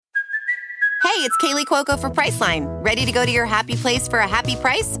Hey, it's Kaylee Cuoco for Priceline. Ready to go to your happy place for a happy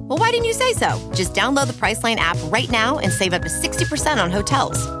price? Well, why didn't you say so? Just download the Priceline app right now and save up to 60% on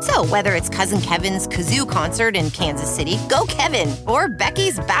hotels. So whether it's Cousin Kevin's Kazoo Concert in Kansas City, go Kevin, or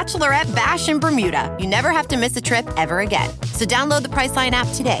Becky's Bachelorette Bash in Bermuda, you never have to miss a trip ever again. So download the Priceline app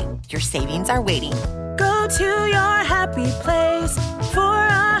today. Your savings are waiting. Go to your happy place for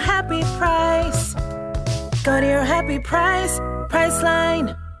a happy price. Go to your happy price,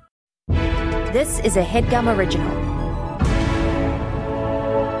 Priceline. This is a HeadGum original.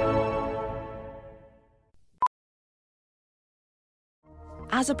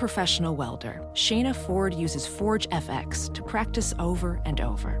 As a professional welder, Shayna Ford uses Forge FX to practice over and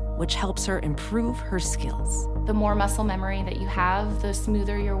over, which helps her improve her skills. The more muscle memory that you have, the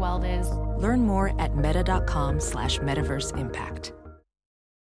smoother your weld is. Learn more at meta.com/metaverseimpact.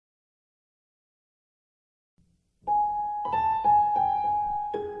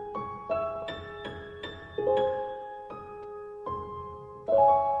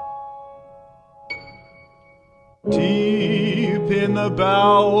 Deep in the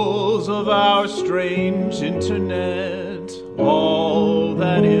bowels of our strange internet, all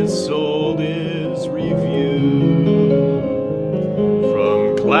that is sold is review.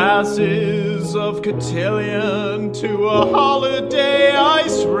 From classes of cotillion to a holiday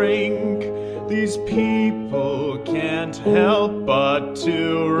ice rink, these people can't help but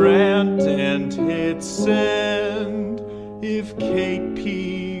to rant and hit send. If Kate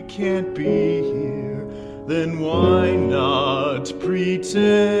P can't be here, then why not pretend?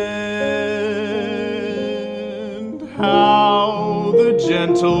 How the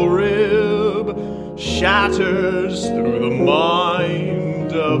gentle rib shatters through the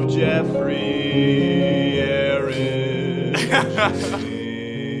mind of Jeffrey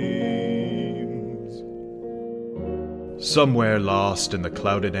James. Somewhere lost in the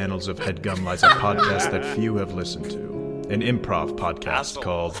clouded annals of HeadGum lies a podcast that few have listened to. An improv podcast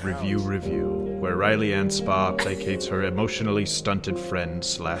called Review, where Riley Ann Spa placates her emotionally stunted friend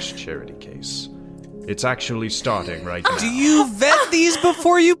 / charity case. It's actually starting right now. Do you vet these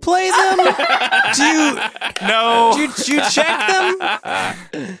before you play them? No. Do you check them?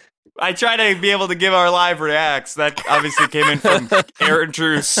 I try to be able to give our live reacts. That obviously came in from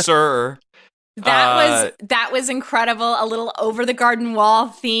Andrew Sir. That was incredible. A little Over the Garden Wall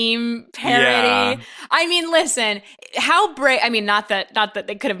theme parody. Yeah. I mean, listen, how brave. I mean, not that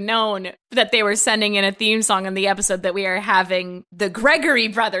they could have known that they were sending in a theme song in the episode that we are having the Gregory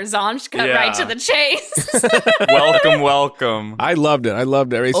brothers on. Just cut right to the chase. Welcome. I loved it.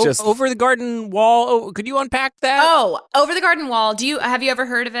 It's just Over the Garden Wall. Oh, could you unpack that? Oh, Over the Garden Wall. Have you ever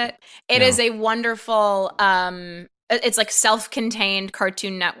heard of it? It is a wonderful. It's like self-contained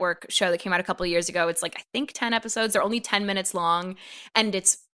Cartoon Network show that came out a couple of years ago. It's like, I think 10 episodes. They're only 10 minutes long, and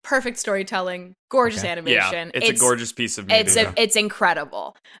it's perfect storytelling, gorgeous animation. Yeah, it's a gorgeous piece of media. It's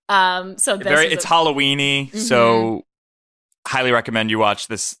incredible. It's Halloweeny, so highly recommend you watch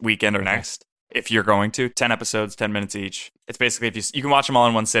this weekend or next. If you're going to, 10 episodes, 10 minutes each. It's basically, if you can watch them all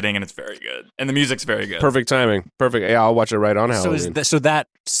in one sitting, and it's very good. And the music's very good. Perfect timing. Perfect. Yeah, I'll watch it right on Halloween. So that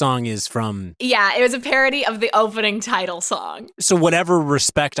song is from... Yeah, it was a parody of the opening title song. So whatever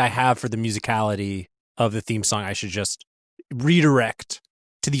respect I have for the musicality of the theme song, I should just redirect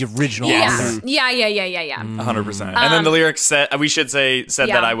to the original author. Yeah. 100%. And then the lyrics said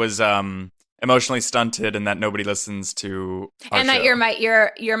that I was... emotionally stunted, and that nobody listens to our and show. That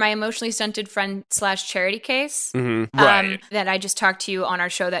you're my emotionally stunted friend / charity case. Right. That I just talked to you on our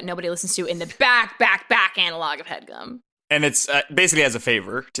show that nobody listens to in the back analog of HeadGum. And it's basically as a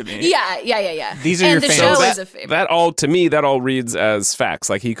favor to me. Yeah. These are your fans. Show is a favor. That all reads as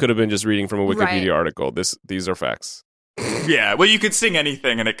facts. Like he could have been just reading from a Wikipedia article. These are facts. Yeah, well, you could sing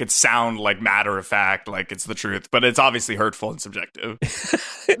anything and it could sound like matter of fact, like it's the truth, but it's obviously hurtful and subjective.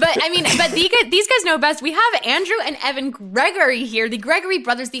 But these guys know best. We have Andrew and Evan Gregory here, the Gregory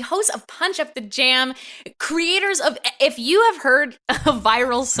brothers, the hosts of Punch Up the Jam, creators of, if you have heard a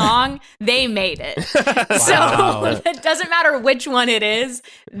viral song, they made it. Wow. So it doesn't matter which one it is,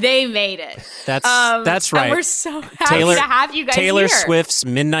 they made it. That's right. And we're so happy to have you guys Taylor here. Swift's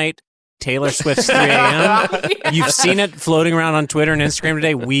Midnight, Taylor Swift's 3 a.m. Yeah. You've seen it floating around on Twitter and Instagram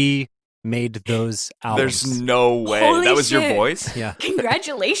today. We made those albums. There's no way. Holy that was shit. your voice? Yeah.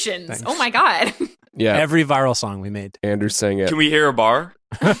 Congratulations. Thanks. Oh my God. Yeah. Every viral song we made. Andrew sang it. Can we hear a bar?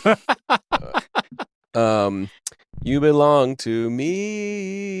 You belong to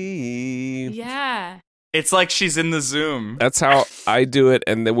me. Yeah. It's like she's in the Zoom. That's how I do it,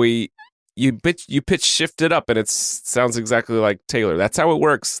 and then you pitch shift it up, and it sounds exactly like Taylor. That's how it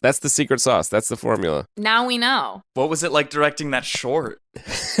works. That's the secret sauce. That's the formula. Now we know. What was it like directing that short?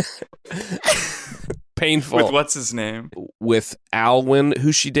 Painful. With what's his name? With Alwyn.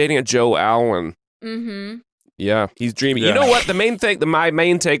 Who's she dating? Joe Alwyn. Mm-hmm. Yeah, he's dreamy. Yeah. You know what? My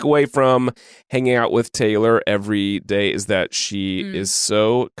main takeaway from hanging out with Taylor every day is that she is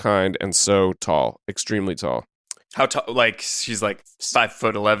so kind and so tall, extremely tall. How tall? Like she's like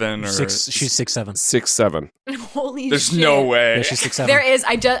 5'11" or She's 6'7". 6'7". Holy There's shit. no way. Yeah, she's 6'7". There is.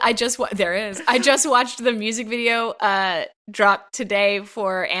 I just watched the music video drop today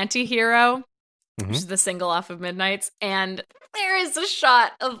for Antihero, which is the single off of Midnight's, and there is a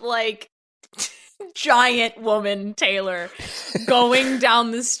shot of like giant woman Taylor going down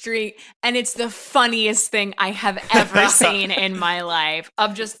the street, and it's the funniest thing I have ever seen in my life,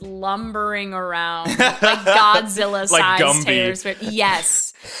 of just lumbering around like Godzilla-sized Like Gumby. Taylor Swift.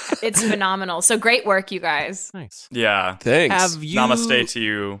 Yes, it's phenomenal. So great work, you guys. Nice. Yeah. Thanks. Have you? Namaste to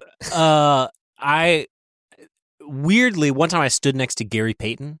you. I weirdly one time I stood next to Gary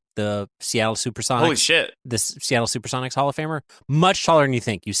Payton, the Seattle Supersonics. Holy shit. The Seattle Supersonics Hall of Famer. Much taller than you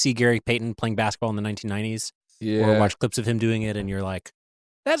think. You see Gary Payton playing basketball in the 1990s, or watch clips of him doing it, and you're like,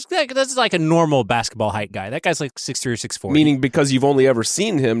 that's like a normal basketball height guy. That guy's like 6'3" or 6'4". Meaning because you've only ever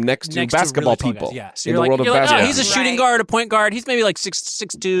seen him next to basketball really tall people. guys. Yeah. So in you're the world of you're basketball. oh, he's a shooting guard, a point guard. He's maybe like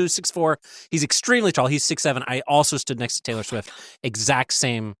 6'2", 6'4". He's extremely tall. He's 6'7". I also stood next to Taylor Swift. Exact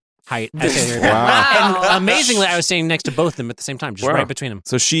same height as Taylor. Wow. And amazingly, I was standing next to both of them at the same time, just right between them.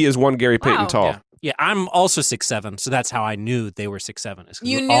 So she is one Gary Payton tall. Yeah, I'm also 6'7", so that's how I knew they were 6'7".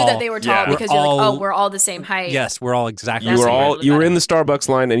 You knew that they were tall because you're like, oh, we're all the same height. Yes, we're all exactly. You were in the Starbucks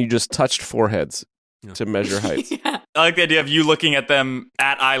line and you just touched foreheads to measure heights. I like the idea of you looking at them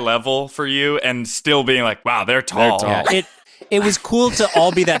at eye level for you and still being like, wow, they're tall. Yeah, it was cool to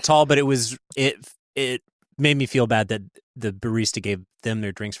all be that tall, but it made me feel bad that the barista gave them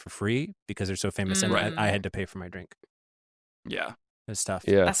their drinks for free because they're so famous, and I had to pay for my drink. Yeah, it's tough.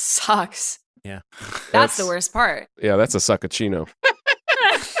 Yeah, that sucks. Yeah, that's the worst part. Yeah, that's a succochino.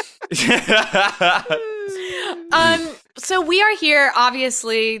 So we are here,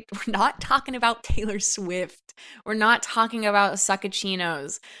 obviously, we're not talking about Taylor Swift. We're not talking about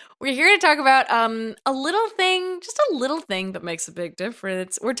succochinos. We're here to talk about a little thing that makes a big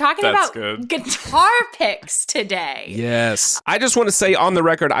difference. We're talking about guitar picks today. Yes. I just want to say on the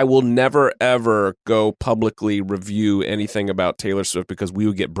record, I will never, ever go publicly review anything about Taylor Swift because we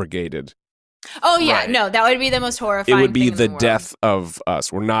would get brigaded. Oh, yeah. Right. No, that would be the most horrifying thing. It would be the world. death of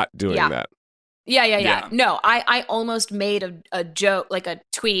us. We're not doing that. Yeah. No, I almost made a joke, like a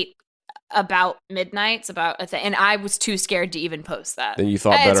tweet about Midnight's, about a thing, and I was too scared to even post that. Then you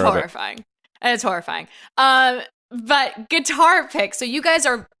thought better of it. It's horrifying. But guitar picks. So you guys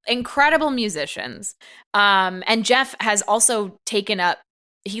are incredible musicians. And Jeff has also taken up,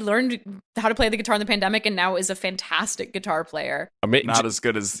 he learned how to play the guitar in the pandemic and now is a fantastic guitar player. Not as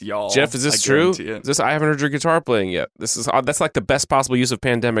good as y'all. Jeff, is this true? I haven't heard your guitar playing yet. That's like the best possible use of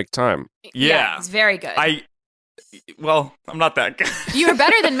pandemic time. Yeah. It's very good. Well, I'm not that good. You're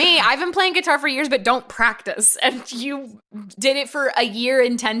better than me. I've been playing guitar for years, but don't practice. And you did it for a year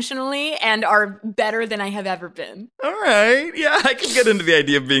intentionally and are better than I have ever been. All right. Yeah, I can get into the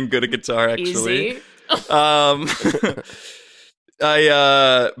idea of being good at guitar, actually. Easy.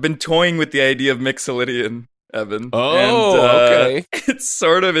 I been toying with the idea of Mixolydian, Evan. Okay. It's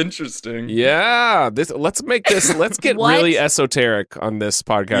sort of interesting. Yeah. Let's get really esoteric on this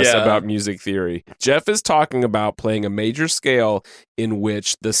podcast about music theory. Jeff is talking about playing a major scale in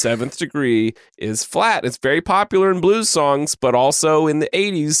which the 7th degree is flat. It's very popular in blues songs, but also in the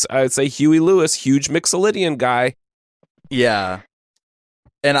 80s, I'd say Huey Lewis, huge Mixolydian guy. Yeah.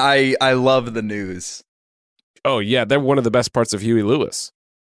 And I love the news. Oh, yeah. They're one of the best parts of Huey Lewis.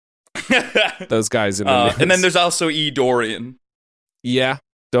 Those guys in the and then there's also E. Dorian. Yeah,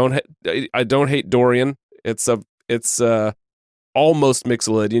 I don't hate Dorian. It's almost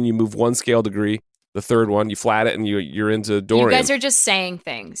Mixolydian. You move one scale degree, the third one, you flat it, and you're into Dorian. You guys are just saying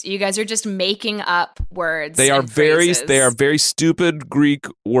things. You guys are just making up words. They are very stupid Greek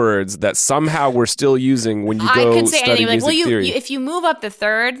words that somehow we're still using when you go could say study anything. music theory. If you move up the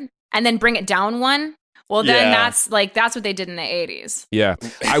third and then bring it down one. Well, then that's what they did in the 80s. Yeah.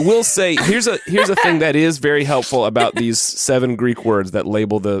 I will say, here's a thing that is very helpful about these 7 Greek words that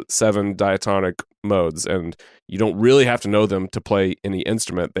label the 7 diatonic modes. And you don't really have to know them to play any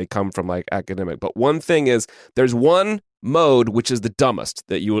instrument. They come from like academic. But one thing is, there's one mode which is the dumbest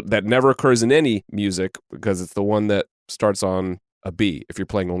that never occurs in any music because it's the one that starts on a B if you're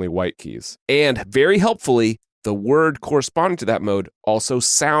playing only white keys. And very helpfully, the word corresponding to that mode also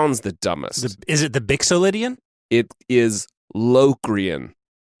sounds the dumbest. Is it the Bixolydian? It is Locrian.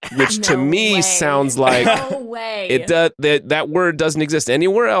 which to me sounds like no way. It that word doesn't exist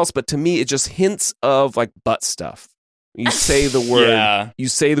anywhere else, but to me it just hints of like butt stuff. You say the word, you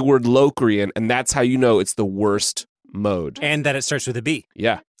say the word Locrian, and that's how you know it's the worst mode. And that it starts with a B.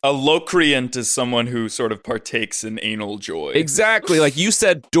 Yeah. A Locriant is someone who sort of partakes in anal joy. Exactly. Like you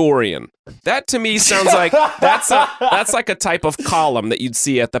said Dorian. That to me sounds like that's like a type of column that you'd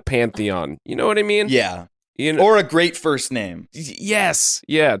see at the Pantheon. You know what I mean? Yeah. You know, or a great first name. Yes.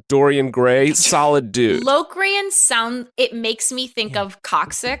 Yeah. Dorian Gray. Solid dude. Locrian it makes me think of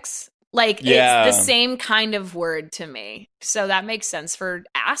coccyx. Like, it's the same kind of word to me. So that makes sense for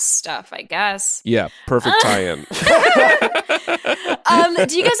ass stuff, I guess. Yeah, perfect tie-in.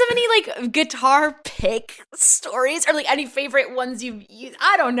 Do you guys have any, like, guitar pick stories? Or, like, any favorite ones you've used?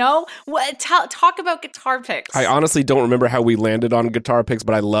 I don't know. Talk about guitar picks. I honestly don't remember how we landed on guitar picks,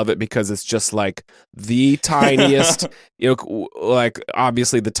 but I love it because it's just, like, the tiniest, like,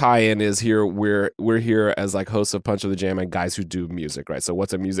 obviously the tie-in is here. We're here as, like, hosts of Punch of the Jam and guys who do music, right? So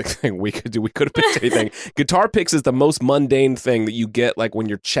what's a music thing we could do? We could have picked anything. Guitar picks is the most mundane thing that you get, like when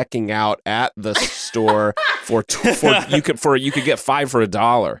you're checking out at the store you could get 5 for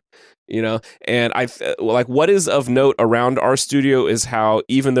 $1, and like what is of note around our studio is how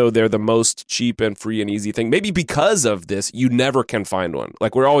even though they're the most cheap and free and easy thing, maybe because of this you never can find one.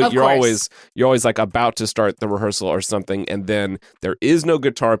 Like you're always like about to start the rehearsal or something, and then there is no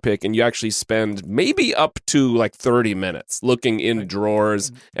guitar pick, and you actually spend maybe up to like 30 minutes looking in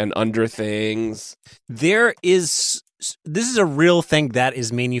drawers and under things. This is a real thing that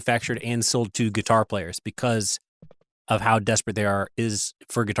is manufactured and sold to guitar players because of how desperate they are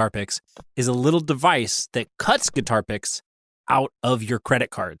for guitar picks, is a little device that cuts guitar picks out of your credit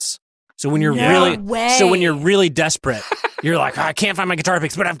cards. So when you're really desperate, you're like, I can't find my guitar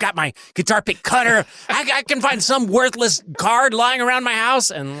picks, but I've got my guitar pick cutter. I can find some worthless card lying around my house,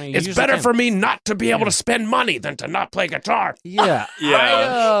 and it's better for me not to be able to spend money than to not play guitar. Yeah,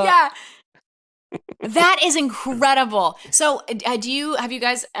 yeah. That is incredible. So, have you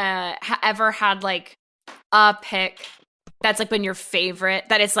guys ever had like a pick that's like been your favorite?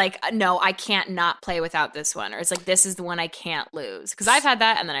 That it's like, no, I can't not play without this one, or it's like this is the one I can't lose, because I've had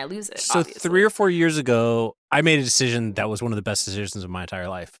that and then I lose it. So obviously. 3 or 4 years ago, I made a decision that was one of the best decisions of my entire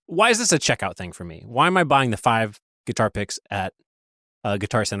life. Why is this a checkout thing for me? Why am I buying the 5 guitar picks at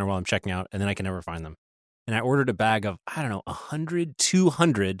Guitar Center while I'm checking out, and then I can never find them? And I ordered a bag of 100,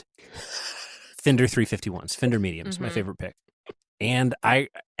 200. Fender 351s, Fender mediums, my favorite pick. And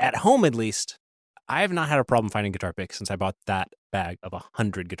at home at least, I have not had a problem finding guitar picks since I bought that bag of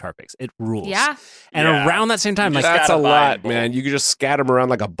 100 guitar picks. It rules. Yeah. And around that same time, that's a lot, man. You could just scatter them around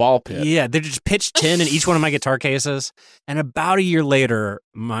like a ball pit. Yeah, they're just pitched tin in each one of my guitar cases. And about a year later,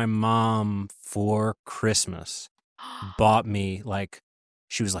 my mom for Christmas bought me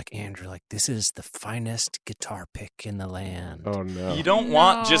she was like, Andrew, this is the finest guitar pick in the land. Oh, no. You don't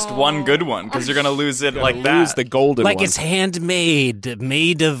want just one good one, because you're going to lose it like that. Lose the golden one. It's handmade,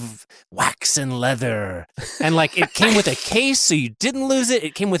 made of wax and leather. And, it came with a case, so you didn't lose it.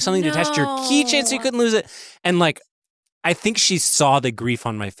 It came with something to attach to your keychain, so you couldn't lose it. And, I think she saw the grief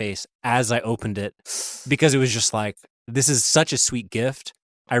on my face as I opened it, because it was just this is such a sweet gift.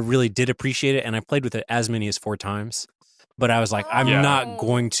 I really did appreciate it, and I played with it as many as 4 times. But I was like,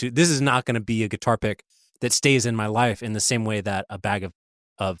 this is not going to be a guitar pick that stays in my life in the same way that a bag of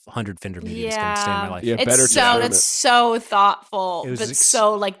 100 Fender mediums can stay in my life. Yeah, that's so thoughtful, but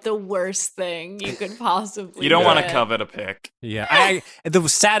so the worst thing you could possibly You don't want to covet a pick. Yeah. The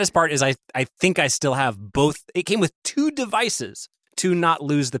saddest part is I think I still have both. It came with 2 devices to not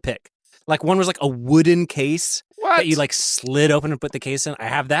lose the pick. One was a wooden case that you slid open and put the case in. I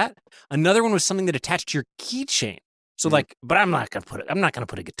have that. Another one was something that attached to your keychain. So but I'm not gonna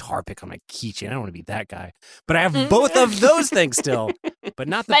put a guitar pick on my keychain. I don't want to be that guy. But I have both of those things still, but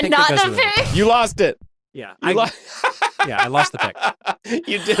not the pick. You lost it. Yeah, I lost the pick.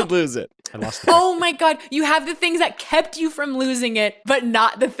 You did lose it. I lost the pick. Oh my God, you have the things that kept you from losing it, but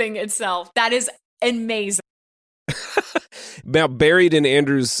not the thing itself. That is amazing. Now, buried in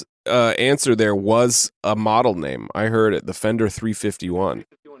Andrew's answer there was a model name. I heard it, the Fender 351.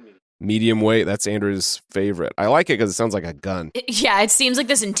 Medium weight, that's Andrew's favorite. I like it because it sounds like a gun. It seems like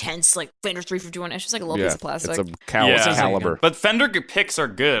this intense, Fender 351. It's just a little piece of plastic. It's a caliber. But Fender picks are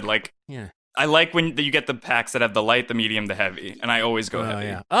good. I like when you get the packs that have the light, the medium, the heavy, and I always go heavy.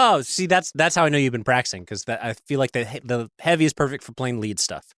 Yeah. Oh, see, that's how I know you've been practicing, because I feel like the heavy is perfect for playing lead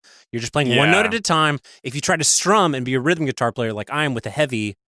stuff. You're just playing one note at a time. If you try to strum and be a rhythm guitar player like I am with the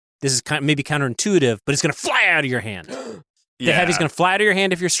heavy, this is maybe counterintuitive, but it's going to fly out of your hand. The heavy's going to fly out of your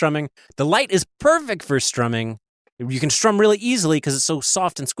hand if you're strumming. The light is perfect for strumming. You can strum really easily because it's so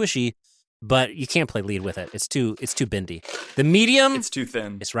soft and squishy, but you can't play lead with it. It's too bendy. The medium, it's too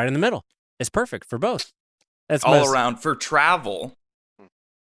thin. It's right in the middle. It's perfect for both. That's all around for travel.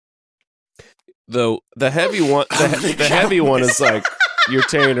 Though the heavy one, the heavy one is like you're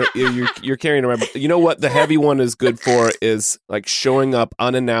carrying around. You know what the heavy one is good for is like showing up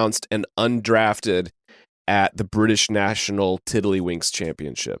unannounced and undrafted at the British National Tiddlywinks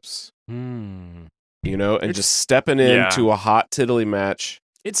Championships. You know, and just stepping into a hot tiddly match.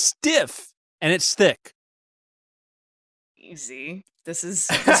 It's stiff and it's thick. Easy. This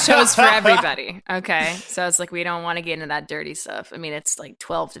show's for everybody. Okay. So it's like we don't want to get into that dirty stuff. I mean, it's like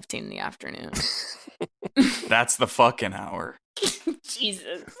 12:15 in the afternoon. That's the fucking hour.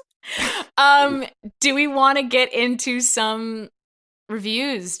 Jesus. Do we want to get into some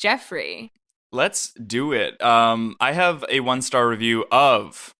reviews, Jeffrey? Let's do it. I have a 1-star review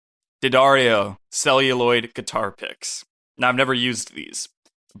of D'Addario celluloid guitar picks. Now, I've never used these,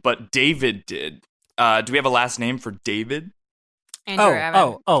 but David did. Do we have a last name for David? Andrew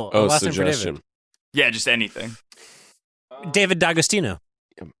Evan. Last name suggestion. for David. Yeah, just anything. David D'Agostino.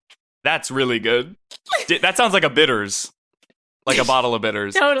 That's really good. That sounds like a bitters. Like a bottle of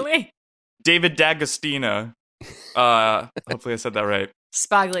bitters. Totally. David D'Agostino. Hopefully I said that right.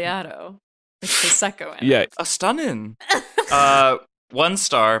 Spagliato. With Prosecco in it. Yeah. A stunning. 1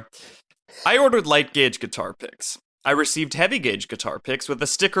 star. I ordered light gauge guitar picks. I received heavy gauge guitar picks with a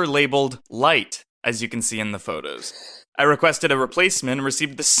sticker labeled light, as you can see in the photos. I requested a replacement and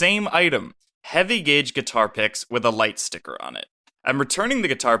received the same item, heavy gauge guitar picks with a light sticker on it. I'm returning the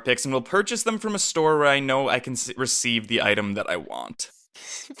guitar picks and will purchase them from a store where I know I can receive the item that I want.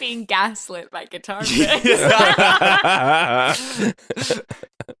 Being gaslit by guitar picks.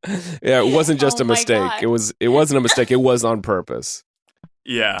 Yeah, it wasn't just a mistake. God. It wasn't a mistake. It was on purpose.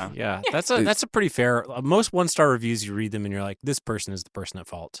 Yeah. That's a pretty fair. Most 1-star reviews, you read them and you're like, this person is the person at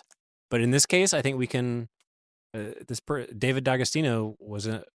fault. But in this case, I think we can. David D'Agostino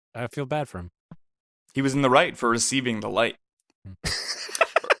I feel bad for him. He was in the right for receiving the light.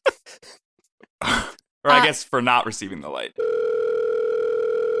 Or I guess for not receiving the light.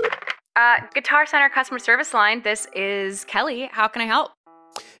 Guitar Center customer service line. This is Kelly. How can I help?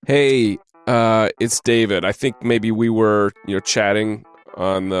 Hey, it's David. I think maybe we were, chatting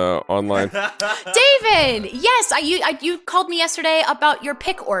on the online. David, yes, you called me yesterday about your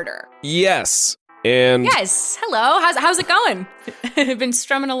pick order. Yes, and yes. Hello, how's it going? Been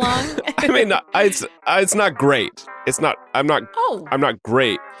strumming along. I mean, it's not great. It's not. I'm not. Oh, I'm not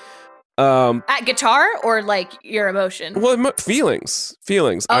great. At guitar or like your emotion? Well, feelings.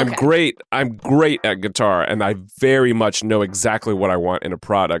 Okay. I'm great at guitar, and I very much know exactly what I want in a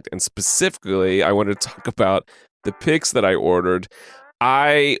product. And specifically, I want to talk about the picks that I ordered.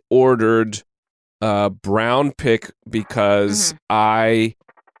 I ordered a brown pick because I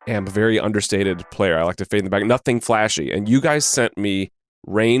am a very understated player. I like to fade in the back, nothing flashy. And you guys sent me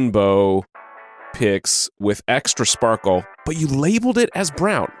rainbow picks with extra sparkle, but you labeled it as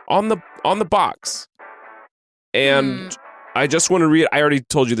brown on the box. And I just want to read. I already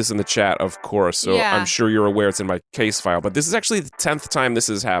told you this in the chat, of course, so I'm sure you're aware it's in my case file. But this is actually the 10th time this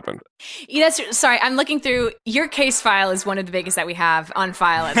has happened. Sorry, I'm looking through. Your case file is one of the biggest that we have on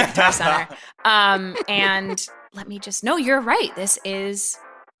file at the Guitar Center. And let me just. No, you're right. This is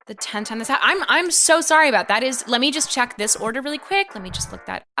the 10th time this happened. I'm so sorry about that. Let me just check this order really quick. Let me just look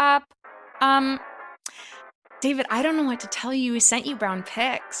that up. David, I don't know what to tell you. We sent you brown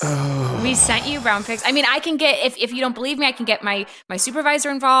picks. We sent you brown picks. I mean, I can get, if you don't believe me, I can get my supervisor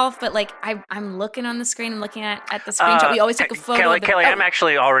involved, but like, I'm looking on the screen, I'm looking at the screenshot. We always take a photo. Kelly, I'm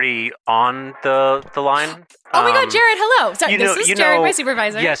actually already on the line. Oh my God, Jared, hello. Sorry, this is Jared, my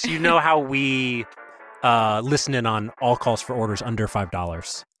supervisor. Yes, you know how we listen in on all calls for orders under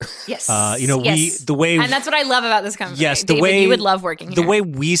 $5. Yes. The way, and that's what I love about this company. Yes, David, you would love working here. The way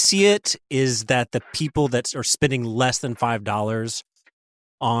we see it is that the people that are spending less than $5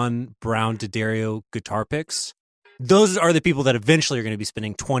 on Brown D'Addario guitar picks, those are the people that eventually are going to be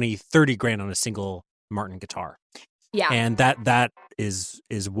spending 20, 30 grand on a single Martin guitar. Yeah. And that is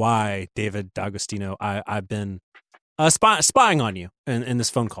why, David D'Agostino, I've been spying on you in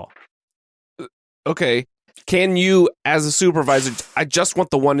this phone call. Okay, can you, as a supervisor, I just want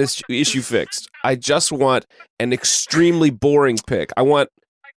the one issue fixed. I just want an extremely boring pick. I want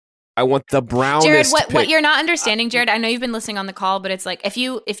the brownest Jared, pick. what you're not understanding, Jared, I know you've been listening on the call, but it's like, if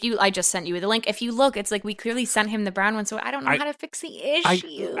you, I just sent you the link. If you look, it's like we clearly sent him the brown one, so I don't know how to fix the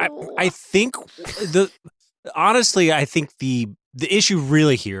issue. I think honestly, I think the issue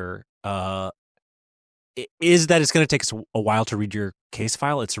really here is that it's going to take us a while to read your case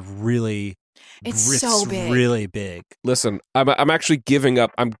file. It's really It's so big. Really big. Listen, I'm actually giving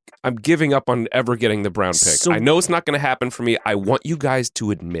up. I'm giving up on ever getting the brown pick. So- I know it's not going to happen for me. I want you guys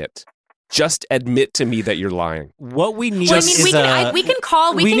to admit. Just admit to me that you're lying. What we need Well, I is mean, we can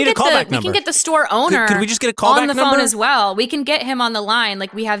call. We need a callback We number. can get the store owner. Could we just get a callback on the number? phone as well? We can get him on the line.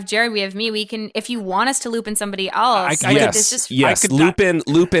 Like we have Jared, we have me. We can, if you want us to loop in somebody else. Yes. Loop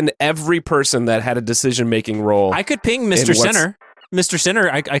in every person that had a decision making role. I could ping Mr. Center. Mr. Center,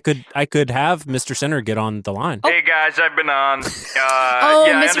 I could have Mr. Center get on the line. Hey guys, I've been on. Mr. I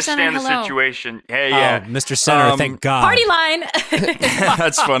understand Center, the hello. situation. Hey, Oh, Mr. Center, thank God. Party line.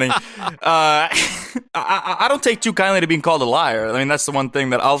 That's funny. I don't take too kindly to being called a liar. I mean, that's the one thing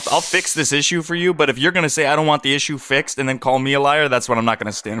that I'll fix this issue for you. But if you're going to say I don't want the issue fixed and then call me a liar, that's what I'm not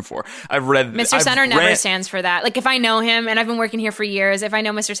going to stand for. Mr. Center never stands for that. Like if I know him and I've been working here for years, if I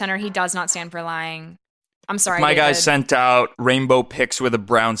know Mr. Center, he does not stand for lying. I'm sorry. If my David. guys sent out rainbow pics with a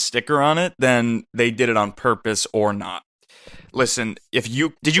brown sticker on it, then they did it on purpose or not. Listen, did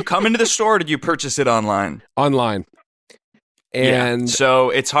you come into the store or did you purchase it online? Online. And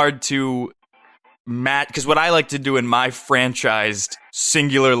so it's hard to match, because what I like to do in my franchised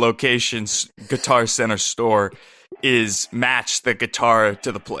singular locations Guitar Center store is match the guitar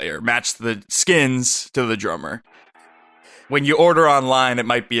to the player, match the skins to the drummer. When you order online, it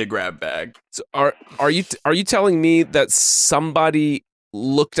might be a grab bag. So are you telling me that somebody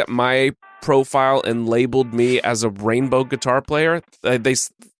looked at my profile and labeled me as a rainbow guitar player?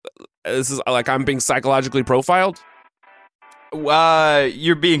 This is like I'm being psychologically profiled?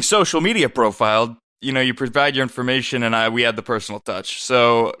 You're being social media profiled. You know, you provide your information, and we add the personal touch.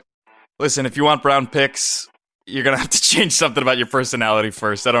 So, listen, if you want brown picks, you're gonna have to change something about your personality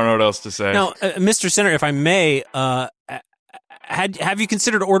first. I don't know what else to say. Now, Mr. Center, if I may, have you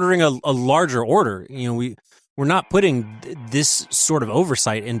considered ordering a larger order? You know, we're not putting this sort of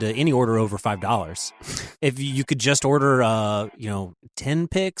oversight into any order over $5. If you could just order, 10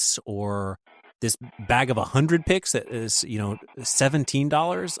 picks or this bag of 100 picks that is,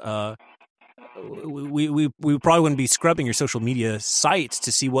 $17. We probably wouldn't be scrubbing your social media sites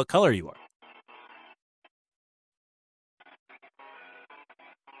to see what color you are.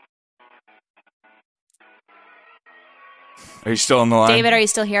 Are you still on the line? David, are you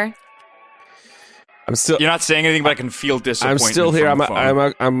still here? I'm still. You're not saying anything, but I can feel disappointment. I'm still here. from the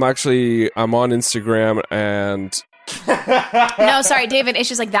phone. I'm on Instagram and. No, sorry, David. It's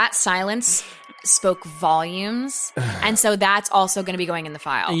just like that silence spoke volumes, and so that's also going to be going in the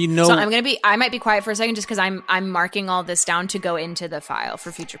file. So I might be quiet for a second just because I'm marking all this down to go into the file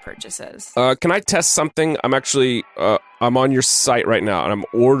for future purchases. Can I test something? I'm actually I'm on your site right now, and I'm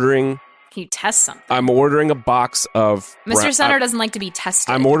ordering. Can you test something? I'm ordering a box of. Mr. Center doesn't like to be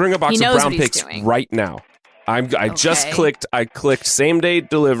tested. I'm ordering a box He of knows brown what he's picks doing. right now. I just Okay. clicked same day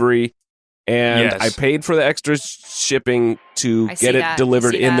delivery. And Yes. I paid for the extra shipping to I see get it that.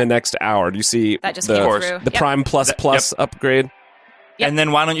 delivered See in the that. next hour. Do you see That just the, came through. the Yep. Prime Plus upgrade? Yep. And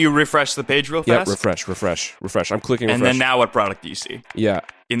then why don't you refresh the page real Yep, fast? refresh. I'm clicking And refresh. then now what product do you see? Yeah.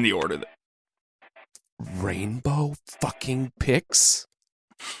 In the order. Rainbow fucking picks?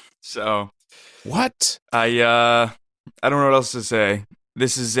 So What? I don't know what else to say.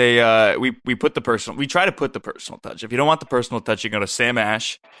 This is we try to put the personal touch. If you don't want the personal touch, you go to Sam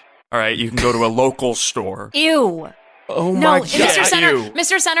Ash. All right, you can go to a local store. Ew. Oh No, my god.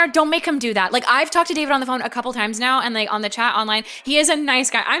 Mr. Center, don't make him do that. Like, I've talked to David on the phone a couple times now, and like on the chat online, he is a nice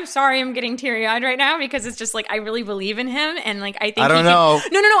guy. I'm sorry, I'm getting teary-eyed right now because it's just like I really believe in him, and like I think I don't know.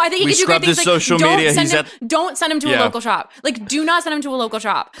 No, I think We he could do great scrubbed his things. Like, social don't media. send He's him. at- Don't send him to a Yeah. local shop. Like, do not send him to a local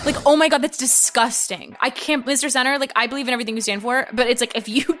shop. Like, oh my god, that's disgusting. I can't, Mr. Center. Like, I believe in everything you stand for, but it's like if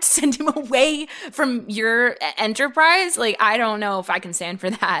you send him away from your enterprise, like I don't know if I can stand for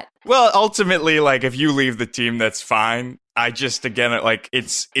that. Well, ultimately, like if you leave the team, that's fine. I just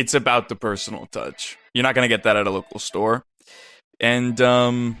it's about the personal touch. You're not gonna get that at a local store. And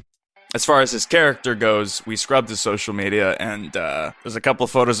as far as his character goes, we scrubbed his social media, and there's a couple of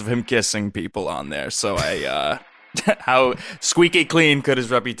photos of him kissing people on there. So how squeaky clean could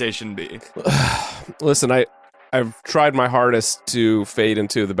his reputation be? Listen, I've tried my hardest to fade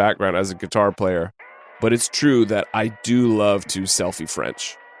into the background as a guitar player, but it's true that I do love to selfie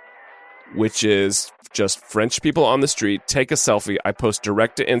French, which is just French people on the street take a selfie. I post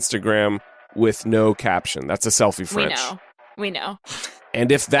direct to Instagram with no caption. That's a selfie French. We know.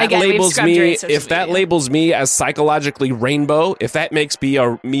 And if that Again, we've labels scrubbed your me, social if that media. labels me as psychologically rainbow, if that makes me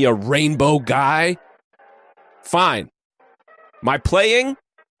a rainbow guy, fine. My playing,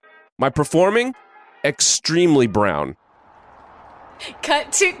 my performing, extremely brown.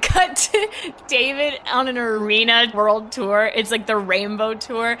 Cut to David on an arena world tour. It's like the Rainbow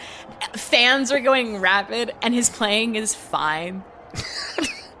Tour. Fans are going rapid, and his playing is fine.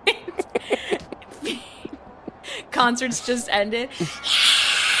 Concerts just ended.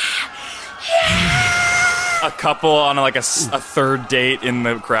 A couple on like a third date in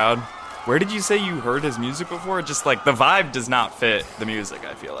the crowd. Where did you say you heard his music before? Just like the vibe does not fit the music,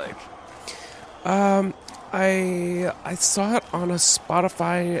 I feel like. I saw it on a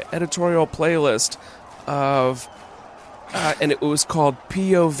Spotify editorial playlist of, and it was called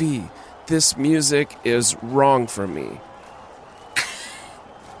POV. This music is wrong for me.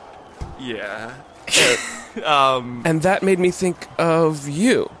 Yeah. And that made me think of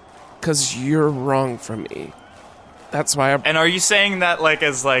you, because you're wrong for me. That's why And are you saying that like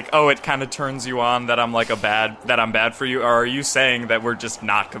as like, oh, it kind of turns you on that I'm like that I'm bad for you, or are you saying that we're just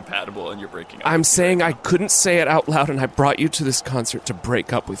not compatible and you're breaking up? I'm saying I couldn't say it out loud, and I brought you to this concert to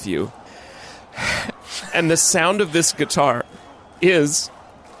break up with you. And the sound of this guitar is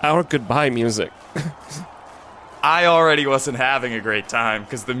our goodbye music. I already wasn't having a great time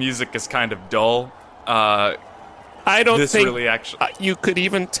because the music is kind of dull. I don't think really actually you could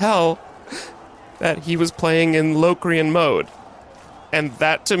even tell that he was playing in Locrian mode. And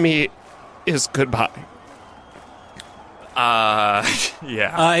that, to me, is goodbye. Yeah.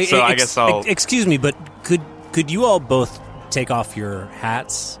 So I guess I'll... Excuse me, but could you all both take off your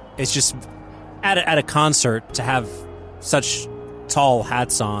hats? It's just, at a concert, to have such tall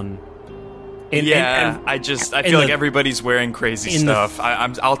hats on... I feel like everybody's wearing crazy stuff.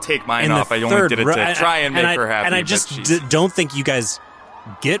 I'll take mine off. I only did it to try and make her happy. And I just don't think you guys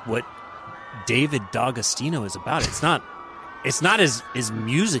get what David D'Agostino is about. It's not his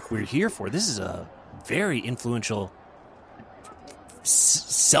music we're here for. This is a very influential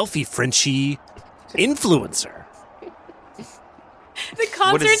selfie Frenchie influencer. The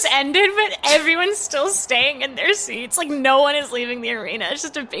concert's ended, but everyone's still staying in their seats. Like, no one is leaving the arena. It's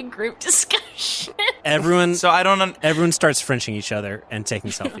just a big group discussion. Everyone starts Frenching each other and taking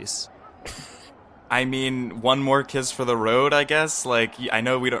selfies. I mean, one more kiss for the road, I guess. Like, I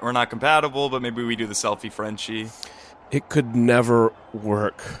know we're not compatible, but maybe we do the selfie Frenchie. It could never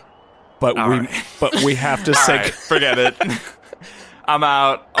work, but we have to say. Right, forget it. I'm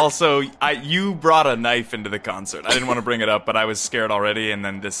out. Also, you brought a knife into the concert. I didn't want to bring it up, but I was scared already, and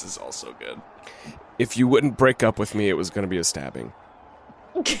then this is also good. If you wouldn't break up with me, it was going to be a stabbing.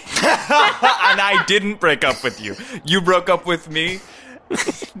 And I didn't break up with you. You broke up with me.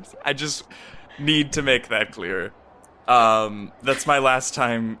 I just need to make that clear. That's my last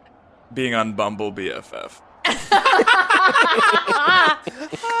time being on Bumble BFF.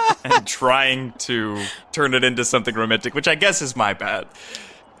 And trying to turn it into something romantic, which I guess is my bad.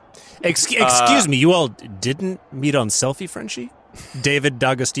 Excuse me, you all didn't meet on Selfie Frenchie? David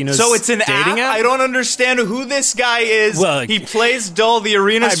D'Agostino's So it's an dating app? I don't understand who this guy is. Well, he plays dull, the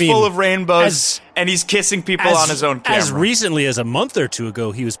arena's full of rainbows, and he's kissing people on his own camera. As recently as a month or two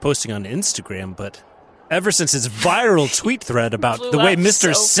ago, he was posting on Instagram, but ever since his viral tweet thread about the way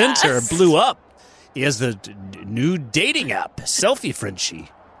Mr. Center blew up, he has the new dating app, Selfie Frenchie.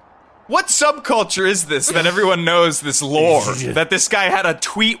 What subculture is this that everyone knows this lore? That this guy had a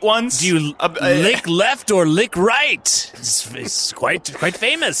tweet once? Do you lick left or lick right? It's quite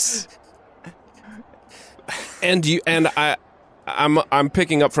famous. I'm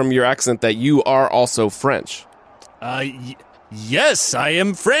picking up from your accent that you are also French. Yes, I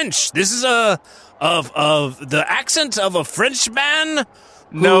am French. This is of the accent of a Frenchman.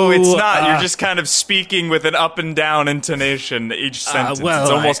 No, it's not. You're just kind of speaking with an up and down intonation each sentence. It's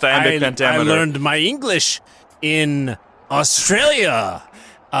almost iambic pentameter. I learned my English in Australia,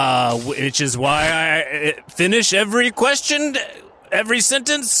 which is why I finish every question, every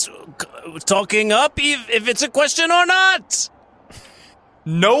sentence, talking up if it's a question or not.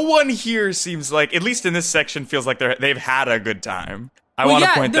 No one here seems like, at least in this section, feels like they've had a good time. I want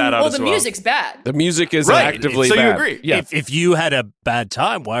to point that out as well. The music's bad. The music is actively bad. So you agree? Yeah. If you had a bad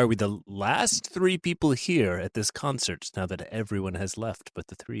time, why are we the last three people here at this concert now that everyone has left but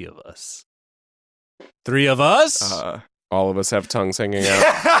the three of us? Three of us? All of us have tongues hanging out.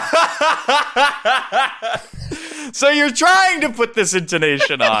 So you're trying to put this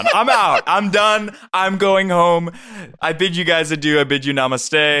intonation on. I'm out. I'm done. I'm going home. I bid you guys adieu. I bid you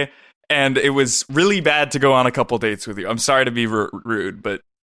namaste. And it was really bad to go on a couple dates with you. I'm sorry to be rude, but...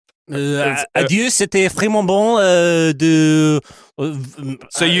 Adieu, c'était vraiment bon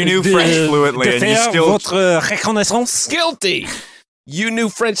So you knew French fluently, and you still... votre reconnaissance? Guilty! You knew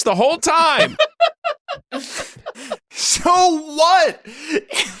French the whole time! So what?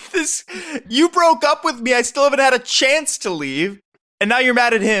 You broke up with me. I still haven't had a chance to leave. And now you're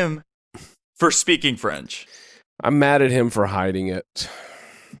mad at him for speaking French. I'm mad at him for hiding it.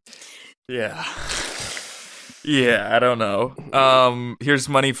 Yeah. Yeah, I don't know. Here's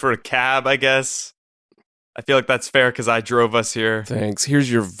money for a cab, I guess. I feel like that's fair because I drove us here. Thanks.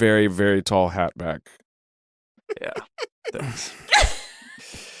 Here's your very, very tall hat back. Yeah. Thanks.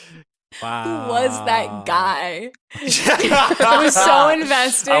 Wow. Who was that guy? I was so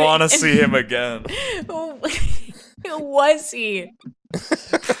invested. I want to see him again. Who was he?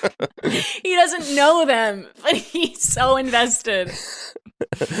 He doesn't know them, but he's so invested.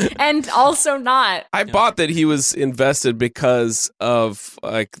 And also not. I bought that he was invested because of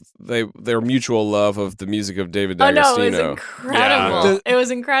like their mutual love of the music of David D'Agostino. Oh no, it was incredible. It was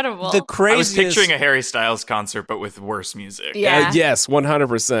incredible. The craziest. I was picturing a Harry Styles concert, but with worse music. Yeah. Yes,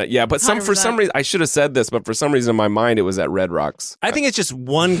 100%. Yeah, but for some reason, I should have said this, but for some reason in my mind, it was at Red Rocks. I think it's just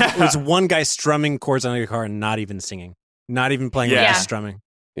one. It was one guy strumming chords on a guitar and not even singing, not even playing. Yeah. Just strumming.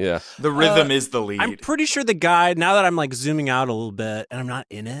 Yeah. The rhythm is the lead. I'm pretty sure the guy, now that I'm like zooming out a little bit and I'm not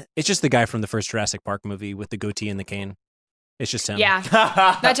in it, it's just the guy from the first Jurassic Park movie with the goatee and the cane. It's just him. Yeah,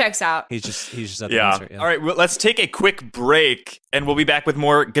 that checks out. He's just at the concert. Yeah. All right, well, let's take a quick break and we'll be back with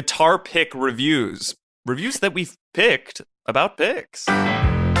more guitar pick reviews. Reviews that we've picked about picks.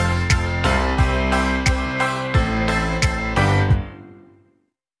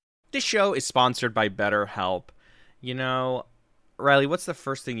 This show is sponsored by BetterHelp. You know, Riley, what's the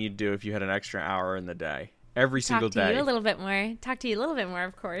first thing you'd do if you had an extra hour in the day? Every single day. Talk to you a little bit more. Talk to you a little bit more,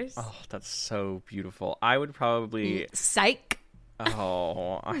 of course. Oh, that's so beautiful. I would probably... Psych.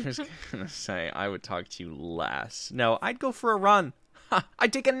 Oh, I was going to say I would talk to you less. No, I'd go for a run.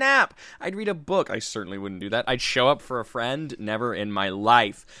 I'd take a nap. I'd read a book. I certainly wouldn't do that. I'd show up for a friend. Never in my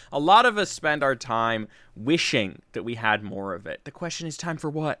life. A lot of us spend our time wishing that we had more of it. The question is, time for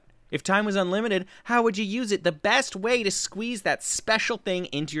what? If time was unlimited, how would you use it? The best way to squeeze that special thing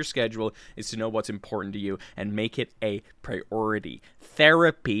into your schedule is to know what's important to you and make it a priority.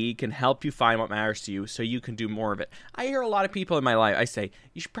 Therapy can help you find what matters to you so you can do more of it. I hear a lot of people in my life, I say,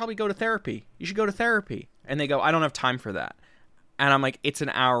 you should probably go to therapy. You should go to therapy. And they go, I don't have time for that. And I'm like, it's an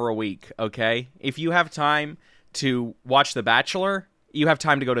hour a week, okay? If you have time to watch The Bachelor, you have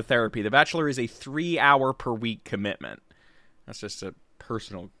time to go to therapy. The Bachelor is a 3-hour per week commitment. That's just a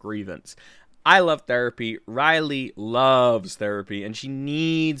personal grievance. I love therapy. Riley loves therapy, and she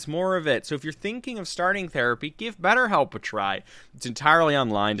needs more of it. So if you're thinking of starting therapy, give BetterHelp a try. It's entirely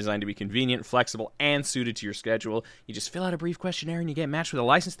online, designed to be convenient, flexible, and suited to your schedule. You just fill out a brief questionnaire, and you get matched with a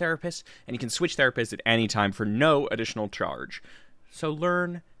licensed therapist, and you can switch therapists at any time for no additional charge. So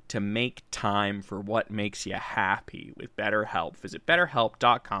learn to make time for what makes you happy with BetterHelp. Visit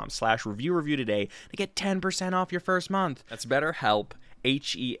BetterHelp.com/review today to get 10% off your first month. That's BetterHelp,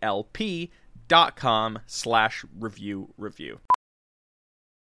 HELP.com/review.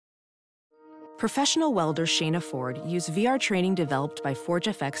 Professional welder Shayna Ford used VR training developed by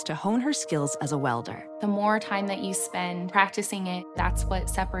ForgeFX to hone her skills as a welder. The more time that you spend practicing it, that's what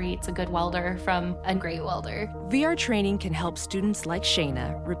separates a good welder from a great welder. VR training can help students like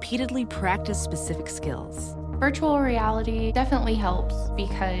Shayna repeatedly practice specific skills. Virtual reality definitely helps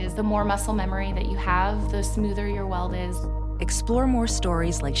because the more muscle memory that you have, the smoother your weld is. Explore more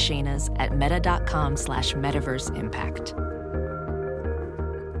stories like Shayna's at meta.com/metaverseimpact.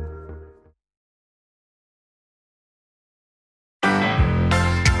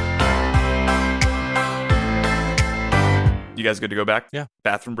 You guys good to go back? Yeah.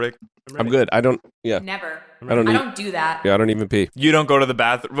 Bathroom break? I'm good. I don't Never. I don't do that. Yeah, I don't even pee. You don't go to the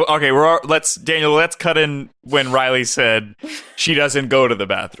bathroom. Okay, let's cut in when Riley said she doesn't go to the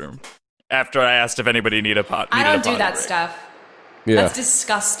bathroom. After I asked if anybody needed a pot. I don't do that break. stuff. Yeah. That's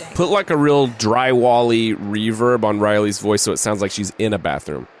disgusting. Put like a real drywall-y reverb on Riley's voice so it sounds like she's in a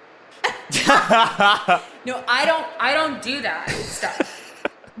bathroom. No, I don't do that stuff.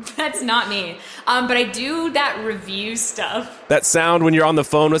 That's not me. But I do that review stuff. That sound when you're on the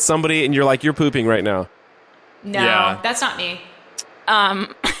phone with somebody and you're like, you're pooping right now. No, that's not me. I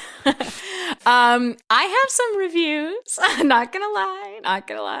have some reviews. Not gonna lie. I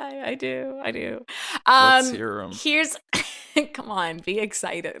do. Let's hear them. Come on, be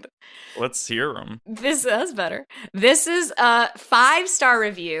excited. Let's hear them. That's better. This is a 5-star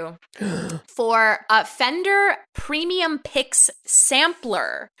review for a Fender Premium Picks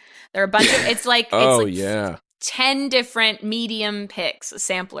sampler. There are a bunch of, it's like 10 different medium picks, a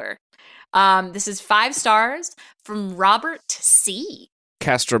sampler. This is 5 stars from Robert C.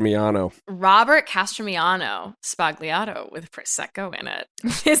 Castromiano. Robert Castromiano Spagliato with Prosecco in it.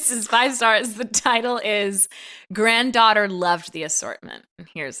 This is 5 stars. The title is Granddaughter Loved the Assortment. And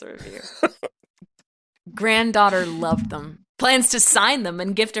here's the review. Granddaughter loved them. plans to sign them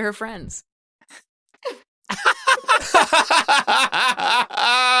and give to her friends.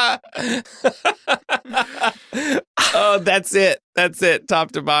 Oh, that's it. That's it.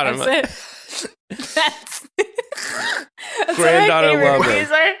 Top to bottom. That's it. That's Granddaughter love it.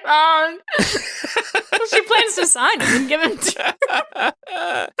 She plans to sign them and give them to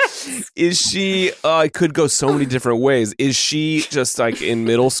her. Is she, it could go so many different ways. Is she just like in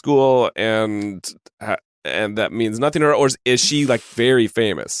middle school and that means nothing to her? Or is she like very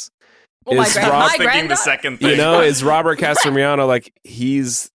famous? Well, my thinking the second thing. You know, is Robert Castromiano like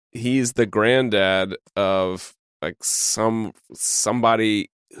he's the granddad of like somebody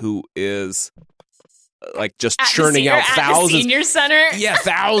who is like just churning out thousands, the senior center. Yeah,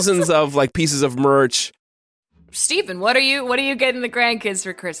 thousands of like pieces of merch. Stephen, what are you getting the grandkids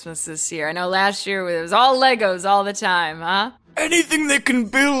for Christmas this year? I know last year it was all Legos all the time, huh? Anything they can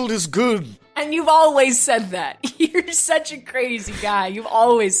build is good. And you've always said that. You're such a crazy guy. You've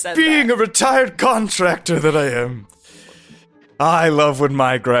always said Being that. a retired contractor that I am, I love when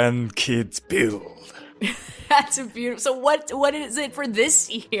my grandkids build. That's a beautiful. So what is it for this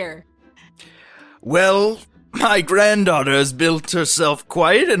year? Well, my granddaughter has built herself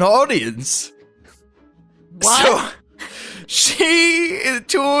quite an audience. What? So she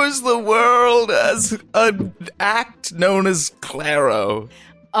tours the world as an act known as Claro.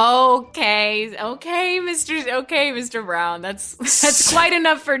 Okay, Mr. Brown. That's quite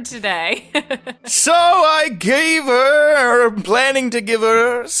enough for today. So I gave her, or planning to give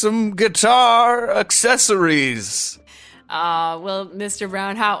her, some guitar accessories. Well, Mr.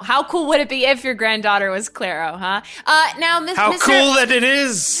 Brown, how cool would it be if your granddaughter was Claro, huh? Now, How cool that it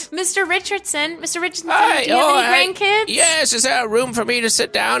is! Mr. Richardson, do you have any grandkids? Yes, is there room for me to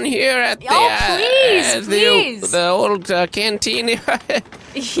sit down here at the please. the old canteen?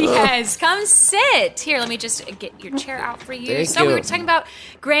 Yes, come sit. Here, let me just get your chair out for you. Thank you. We were talking about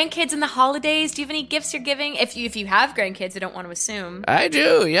grandkids and the holidays. Do you have any gifts you're giving? If you have grandkids, I don't want to assume. I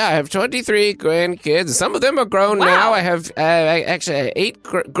do, yeah. I have 23 grandkids. Some of them are grown now. I have actually 8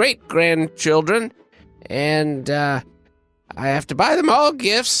 great-grandchildren, and I have to buy them all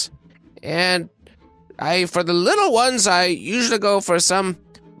gifts. And for the little ones, I usually go for some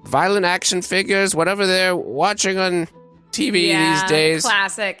violent action figures, whatever they're watching on TV these days.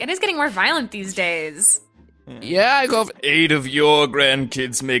 Classic. It is getting more violent these days. Yeah, I go. 8 of your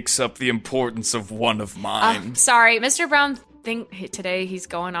grandkids makes up the importance of one of mine. Sorry, Mr. Brown. Today he's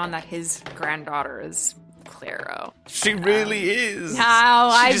going on that his granddaughter is Claro. She really is.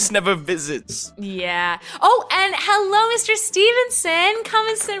 She just never visits. Yeah. Oh, and hello, Mr. Stevenson. Come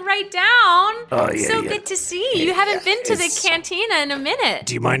and sit right down. Oh, yeah, so good to see you. You haven't been to the cantina in a minute.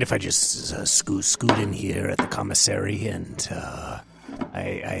 Do you mind if I just scoot in here at the commissary and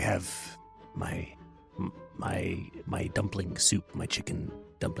I have my dumpling soup, my chicken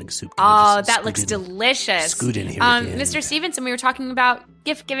dumpling soup. Oh, that looks delicious. Scoot in here. Mr. Stevenson, we were talking about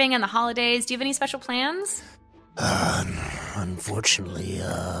gift giving and the holidays. Do you have any special plans? Unfortunately,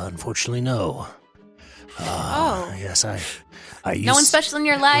 no. Yes, I used... No one special in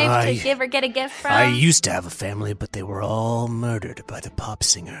your life to give or get a gift from? I used to have a family, but they were all murdered by the pop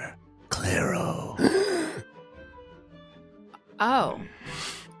singer, Claro. I'm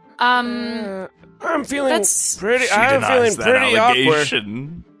feeling pretty awkward.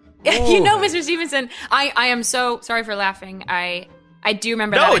 You know, Mr. Stevenson, I am so sorry for laughing. I do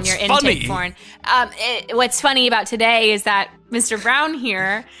remember that on your intake form. What's funny about today is that Mr. Brown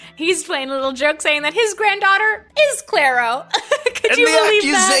here, he's playing a little joke saying that his granddaughter is Claro. Could you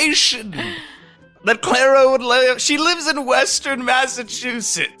believe that? Accusation that Claro would she lives in Western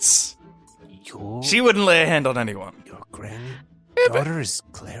Massachusetts. She wouldn't lay a hand on anyone. Your granddaughter is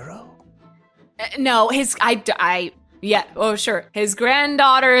Claro? No, his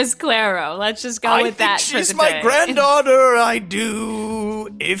granddaughter is Claro. Let's just go with that. She's my granddaughter. I do.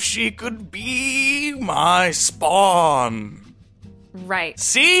 If she could be my spawn. Right.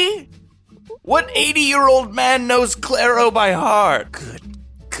 See? What 80-year-old man knows Claro by heart? Good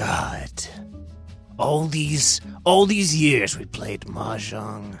God. All these years we played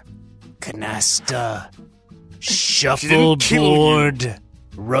Mahjong, Canasta, Shuffleboard,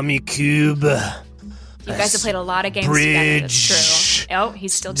 Rummy Cube. You guys have played a lot of games together, that's true. Oh,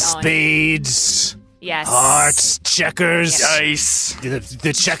 he's still going. Spades. Yes. Hearts, checkers. Dice.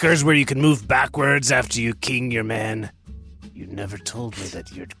 The checkers where you can move backwards after you king your man. You never told me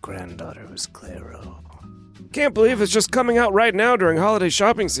that your granddaughter was Claro. Can't believe it's just coming out right now during holiday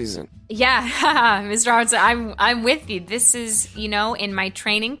shopping season. Yeah, Mr. Robertson, I'm with you. This is, in my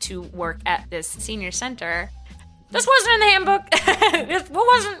training to work at this senior center, This wasn't in the handbook. This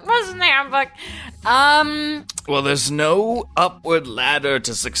wasn't in the handbook. Well, there's no upward ladder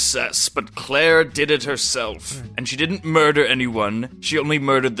to success, but Claire did it herself. And she didn't murder anyone. She only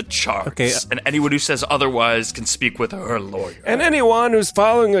murdered the charts. Okay. And anyone who says otherwise can speak with her lawyer. And anyone who's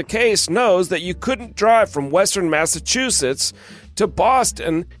following the case knows that you couldn't drive from Western Massachusetts to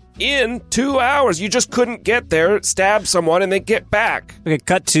Boston in 2 hours. You just couldn't get there, stab someone, and then get back. Okay,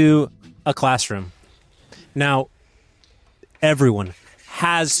 cut to a classroom. Now, everyone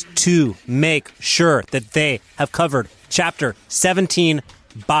has to make sure that they have covered Chapter 17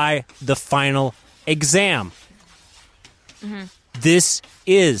 by the final exam. Mm-hmm. This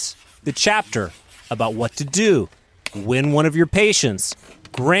is the chapter about what to do when one of your patients'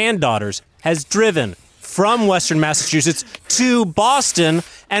 granddaughters has driven from Western Massachusetts to Boston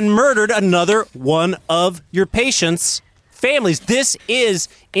and murdered another one of your patients' families. This is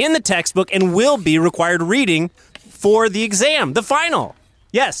in the textbook and will be required reading for the exam, the final.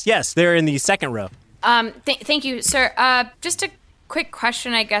 Yes, they're in the second row. Thank you, sir. Just a quick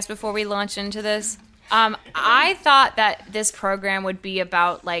question, I guess, before we launch into this. I thought that this program would be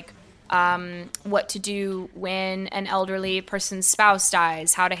about, like, what to do when an elderly person's spouse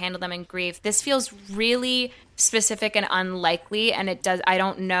dies, how to handle them in grief. This feels really specific and unlikely, and I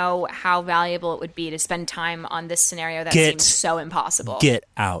don't know how valuable it would be to spend time on this scenario that seems so impossible. Get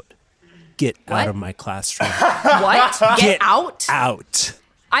out. Get out of my classroom. What? Get out? Out.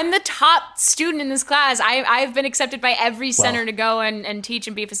 I'm the top student in this class. I've been accepted by every center to go and teach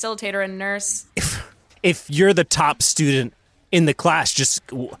and be a facilitator and nurse. If you're the top student in the class, just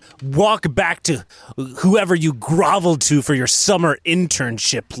walk back to whoever you groveled to for your summer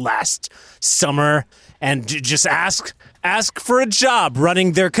internship last summer and just ask for a job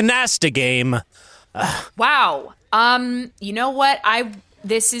running their canasta game. Wow. You know what?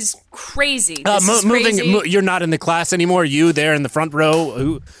 This is crazy. This is crazy. You're not in the class anymore. You there in the front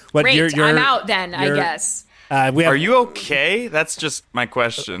row. Great. I'm out then, I guess. Are you okay? That's just my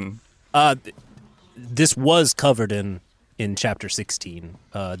question. This was covered in Chapter 16,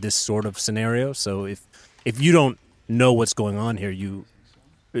 this sort of scenario. So if you don't know what's going on here,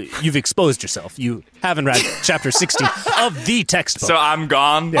 you've exposed yourself. You haven't read Chapter 16 of the textbook. So I'm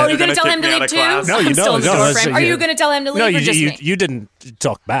gone. Oh, you're going to tell him to leave too? No, I'm still in the door frame. Are you going to tell him to leave no, or just me? You didn't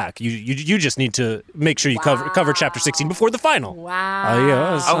talk back. You just need to make sure you cover Chapter 16 before the final.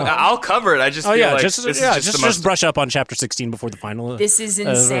 Wow. I'll cover it. I just feel like just brush up on Chapter 16 before the final. This is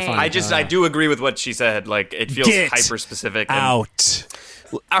insane. I do agree with what she said. Like, it feels hyper specific. Out.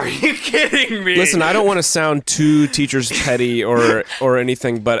 Are you kidding me? Listen, I don't want to sound too teachers petty or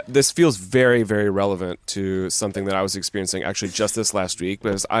anything, but this feels very, very relevant to something that I was experiencing actually just this last week,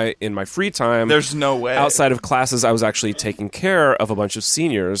 because in my free time, there's no way outside of classes, I was actually taking care of a bunch of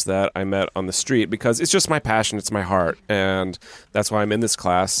seniors that I met on the street, because it's just my passion, it's my heart, and that's why I'm in this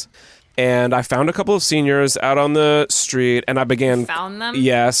class. And I found a couple of seniors out on the street, and I began... Found them?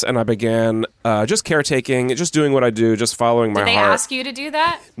 Yes, and I began just caretaking, just doing what I do, just following my heart. Did they ask you to do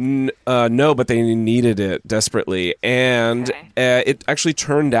that? No, but they needed it desperately. And it actually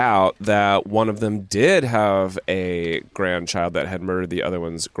turned out that one of them did have a grandchild that had murdered the other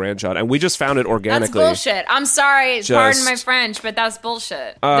one's grandchild. And we just found it organically. That's bullshit. I'm sorry, pardon my French, but that's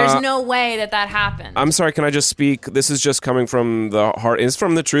bullshit. There's no way that happened. I'm sorry, can I just speak? This is just coming from the heart. It's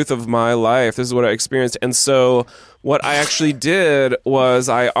from the truth of my life. This is what I experienced. And so what I actually did was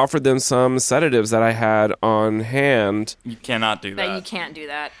I offered them some sedatives that I had on hand. You cannot do that. You can't do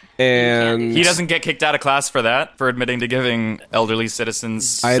that. And he doesn't get kicked out of class for that, for admitting to giving elderly citizens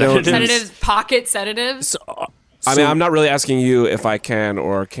sedatives, pocket sedatives. I mean, I'm not really asking you if I can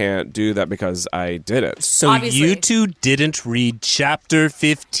or can't do that, because I did it. So obviously, you two didn't read Chapter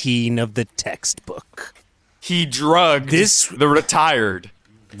 15 of the textbook. He drugged the retired.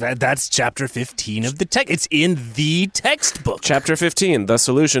 That's Chapter 15 of the text. It's in the textbook. Chapter 15, the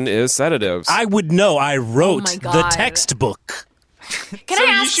solution is sedatives. I would know. I wrote the textbook. Can I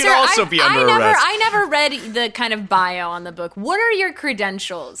ask, you should also be under arrest. I never read the kind of bio on the book. What are your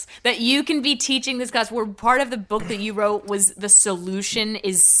credentials that you can be teaching this class? Where part of the book that you wrote was the solution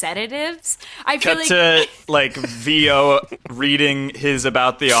is sedatives? I feel like VO reading his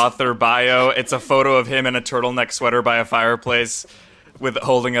about the author bio. It's a photo of him in a turtleneck sweater by a fireplace with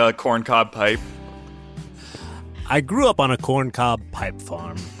holding a corncob pipe. I grew up on a corncob pipe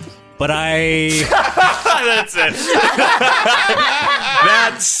farm. But That's it.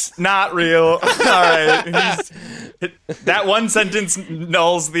 That's not real. All right. That one sentence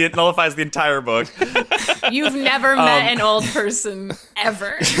nullifies the entire book. You've never met an old person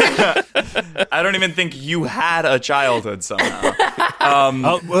ever. I don't even think you had a childhood somehow.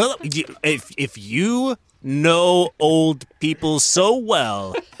 Well, if you know old people so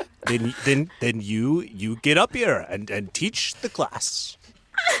well, then you get up here and teach the class.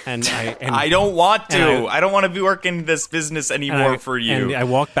 And I don't want to. I don't want to be working this business anymore for you. And I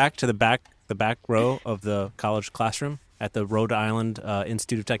walked back to the back row of the college classroom at the Rhode Island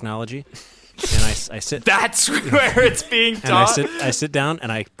Institute of Technology, and I sit. That's where it's being taught. And I sit down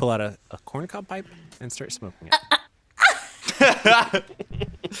and I pull out a corncob pipe and start smoking it.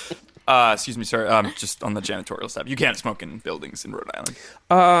 Excuse me, sir. Just on the janitorial staff, you can't smoke in buildings in Rhode Island.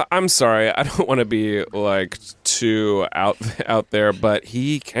 I'm sorry. I don't want to be like too out there, but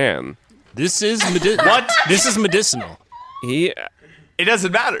he can. This is what? This is medicinal. It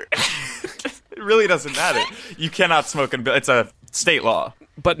doesn't matter. It really doesn't matter. You cannot smoke in. It's a state law.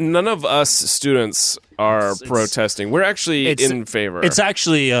 But none of us students are protesting. We're actually in favor. It's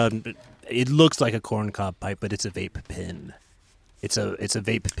actually. It looks like a corncob pipe, but it's a vape pen. It's a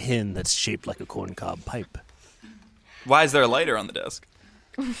vape pen that's shaped like a corncob pipe. Why is there a lighter on the desk?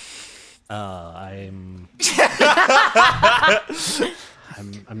 I'm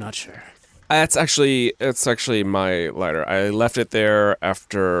not sure. It's actually my lighter. I left it there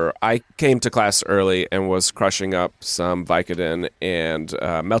after I came to class early and was crushing up some Vicodin and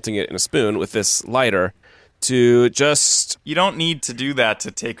melting it in a spoon with this lighter to just... You don't need to do that to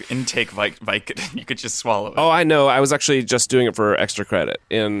intake Vicodin. You could just swallow it. Oh, I know. I was actually just doing it for extra credit.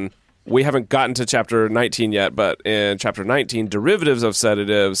 We haven't gotten to Chapter 19 yet, but in Chapter 19, Derivatives of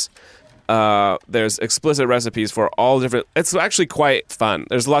Sedatives, there's explicit recipes for all different... It's actually quite fun.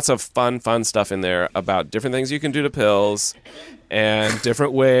 There's lots of fun stuff in there about different things you can do to pills and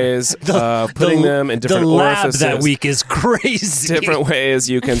different ways of putting them in different orifices. The lab that week is crazy. Different ways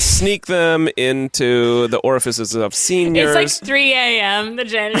you can sneak them into the orifices of seniors. It's like 3 a.m. The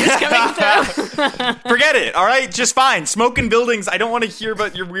janitor's coming through. Forget it, all right? Just fine. Smoke in buildings. I don't want to hear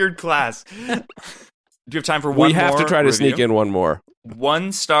about your weird class. Do you have time for one more? We have to try to sneak in one more.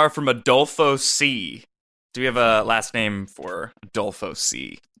 1 star from Adolfo C. Do we have a last name for Adolfo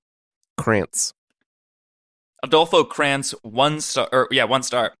C? Krantz. Adolfo Krantz, 1 star. 1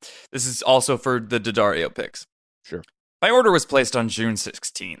 star. This is also for the Daddario picks. Sure. My order was placed on June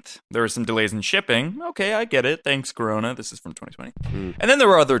 16th. There were some delays in shipping. Okay, I get it. Thanks, Corona. This is from 2020. And then there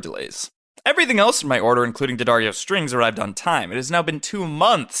were other delays. Everything else in my order, including Daddario strings, arrived on time. It has now been 2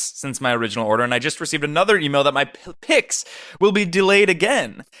 months since my original order, and I just received another email that my picks will be delayed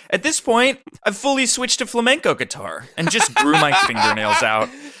again. At this point, I've fully switched to flamenco guitar and just grew my fingernails out.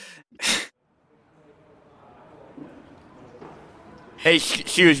 Hey,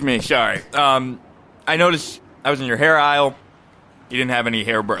 excuse me, sorry. I noticed I was in your hair aisle. You didn't have any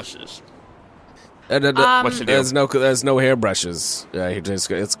hairbrushes. What's the deal? There's no hairbrushes.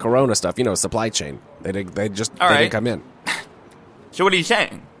 It's Corona stuff, supply chain. They didn't come in. So what are you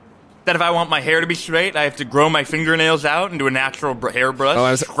saying? That if I want my hair to be straight, I have to grow my fingernails out into a natural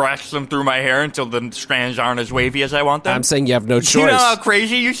hairbrush, scratch them through my hair until the strands aren't as wavy as I want them? I'm saying you have no choice. You know how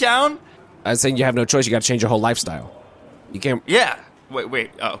crazy you sound? I'm saying you have no choice. You got to change your whole lifestyle. You can't. Yeah.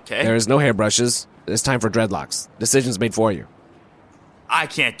 Wait. Okay. There is no hairbrushes. It's time for dreadlocks. Decisions made for you. I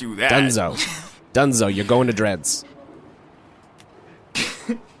can't do that. Dunzo, you're going to dreads.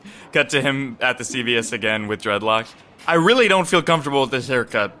 Cut to him at the CVS again with dreadlocks. I really don't feel comfortable with this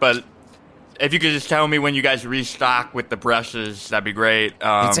haircut, but if you could just tell me when you guys restock with the brushes, that'd be great.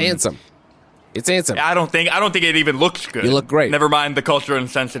 It's handsome. I don't think it even looks good. You look great. Never mind the culture and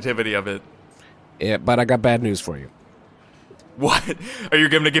sensitivity of it. Yeah, but I got bad news for you. What? Are you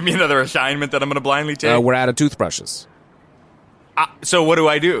going to give me another assignment that I'm going to blindly take? We're out of toothbrushes. So what do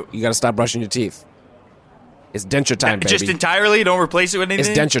I do? You got to stop brushing your teeth. It's denture time, baby. Just entirely? Don't replace it with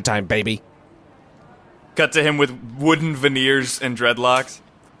anything? It's denture time, baby. Cut to him with wooden veneers and dreadlocks.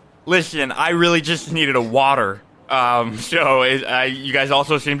 Listen, I really just needed a water. You guys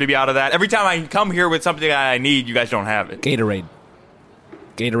also seem to be out of that. Every time I come here with something I need, you guys don't have it.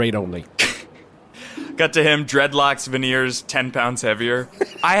 Gatorade only. Cut to him, dreadlocks, veneers, 10 pounds heavier.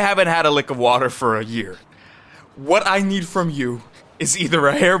 I haven't had a lick of water for a year. What I need from you is either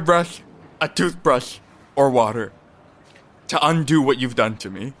a hairbrush, a toothbrush, or water to undo what you've done to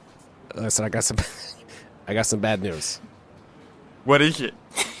me. Listen, I got some bad news. What is it?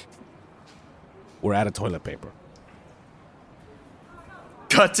 We're out of toilet paper.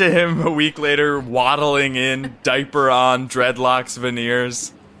 Cut to him a week later, waddling in, diaper on, dreadlocks,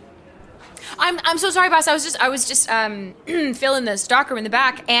 veneers. I'm so sorry, boss. I was just filling the stockroom in the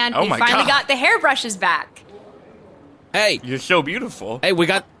back, and we finally got the hairbrushes back. Hey, you're so beautiful. Hey, we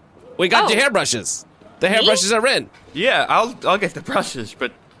got your hairbrushes. The hairbrushes are in. Yeah, I'll get the brushes,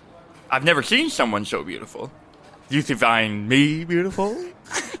 but I've never seen someone so beautiful. You find me beautiful?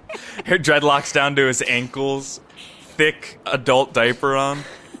 Her dreadlocks down to his ankles, thick adult diaper on,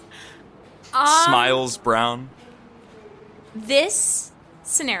 smiles brown. This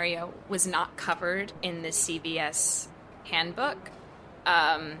scenario was not covered in the CVS handbook.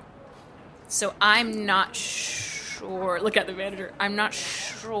 So I'm not sure. Look at the manager. I'm not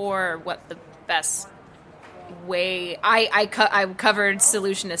sure what the best way. I covered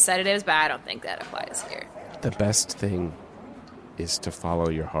solution to sedatives, but I don't think that applies here. The best thing is to follow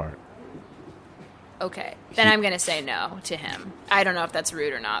your heart. Okay, then I'm gonna say no to him. I don't know if that's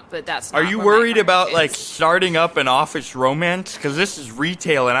rude or not, but that's. Are you worried about like starting up an office romance? Because this is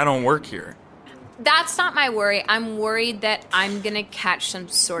retail and I don't work here. That's not my worry. I'm worried that I'm gonna catch some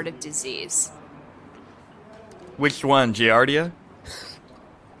sort of disease. Which one, Giardia?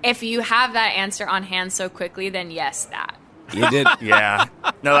 If you have that answer on hand so quickly, then yes, that. You did. Yeah.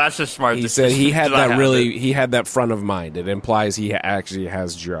 No, that's just smart. He said he had that he had that front of mind. It implies he actually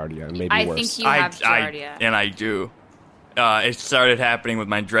has Giardia, and maybe I worse. think you have Giardia. And I do. It started happening with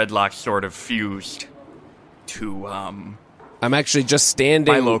my dreadlocks sort of fused to, I'm actually just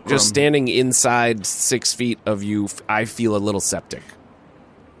standing inside 6 feet of you. I feel a little septic.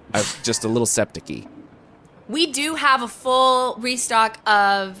 Just a little septic-y. We do have a full restock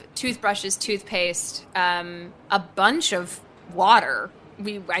of toothbrushes, toothpaste, a bunch of water.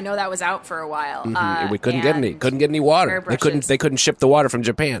 I know that was out for a while. We couldn't get any. Couldn't get any water. They couldn't ship the water from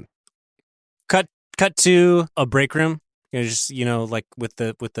Japan. Cut to a break room. Just like with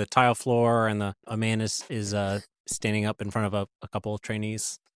the tile floor, and a man is standing up in front of a couple of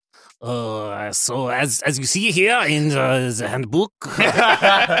trainees. So as you see here in the handbook,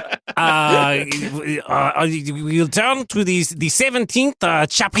 we'll turn to the 17th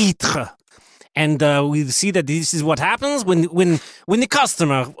chapitre, and we'll see that this is what happens when the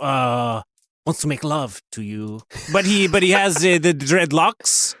customer wants to make love to you, but he has the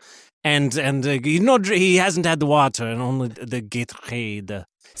dreadlocks, and he hasn't had the water and only the Gatorade.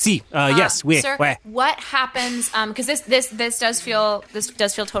 Yes, sir, what happens? Because this does feel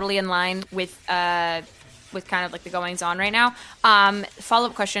totally in line with kind of like the goings on right now.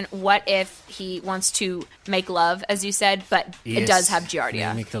 Follow-up question: what if he wants to make love, as you said, but it does have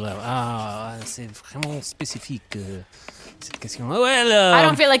Giardia? Make the love. C'est vraiment spécifique. Well, I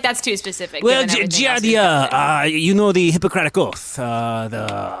don't feel like that's too specific. Well, Giardia, the Hippocratic Oath,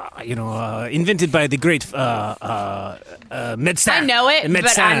 invented by the great Medecin. I know it,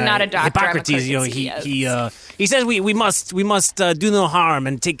 but I'm not a doctor. Hippocrates, he says we must do no harm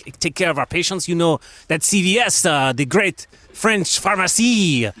and take care of our patients. You know that CVS, the great French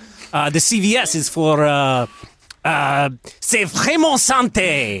pharmacie, the CVS is for c'est vraiment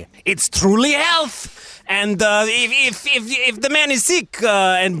santé. It's truly health. And if the man is sick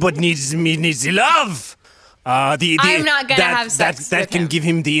but needs the love, I'm not gonna have sex that with can him. give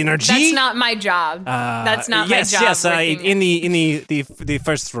him the energy. That's not my job. That's not my job. Yes, in the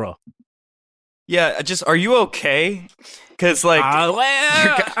first row. Yeah, are you okay? Because I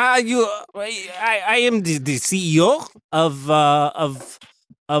am the CEO of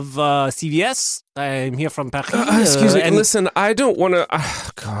CVS. I'm here from Paris. Excuse me. Listen, I don't want to.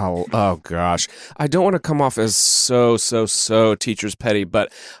 Oh gosh, I don't want to come off as so teacher's petty,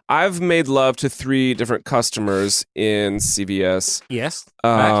 but I've made love to 3 different customers in CVS. Yes,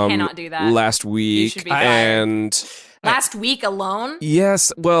 I cannot do that last week. You should be fired. And last week alone.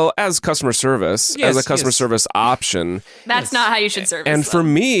 Yes, well, as customer service, as a customer service option. That's not how you should service. And for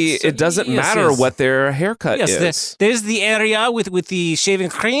me, it doesn't matter what their haircut is. There's the area with the shaving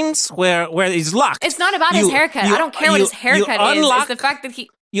creams where it's locked. It's not about his haircut. I don't care what his haircut is. It's the fact that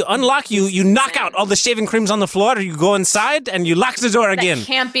you unlock, you knock out all the shaving creams on the floor, you go inside, and you lock the door again. That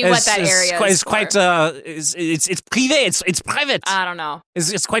can't be what that area is. It's quite, it's privé, it's private. I don't know.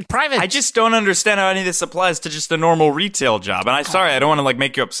 It's quite private. I just don't understand how any of this applies to just a normal retail job. And I don't want to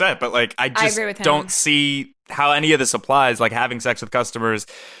make you upset, but I just don't see how any of this applies, having sex with customers.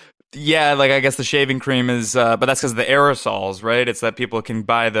 Yeah, I guess the shaving cream is, but that's because of the aerosols, right? It's that people can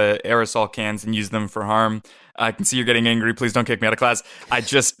buy the aerosol cans and use them for harm. I can see you're getting angry. Please don't kick me out of class. I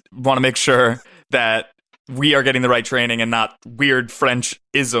just want to make sure that we are getting the right training and not weird French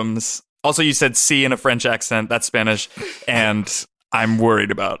isms. Also, you said C in a French accent. That's Spanish. And I'm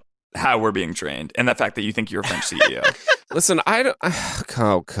worried about how we're being trained and the fact that you think you're a French CEO. Listen, I don't want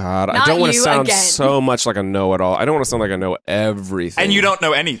to sound so much like a know-it-all. I don't want to sound like I know everything. And you don't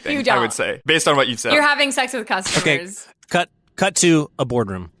know anything, you don't. I would say, based on what you've said. You're having sex with customers. Okay, cut to a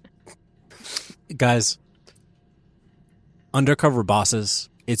boardroom. Guys, undercover bosses,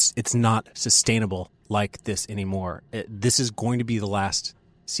 it's not sustainable like this anymore. This is going to be the last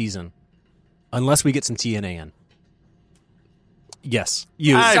season, unless we get some TNA in. Yes,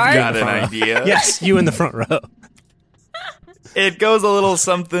 you. I've Sorry? got an idea. Yes, you in the front row. It goes a little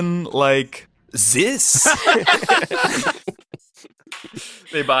something like this.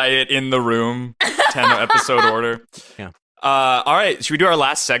 They buy it in the room, 10 episode order. Yeah. All right, should we do our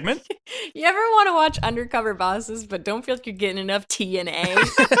last segment? You ever want to watch Undercover Bosses, but don't feel like you're getting enough T and A?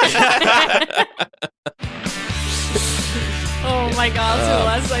 Oh my God, so the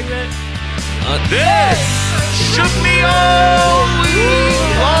last segment. This should be all we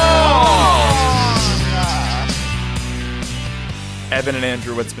lost. Evan and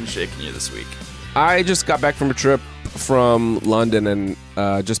Andrew, what's been shaking you this week? I just got back from a trip from London and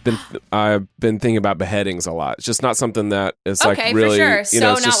I've been thinking about beheadings a lot. It's just not something that is like really, for sure. know, So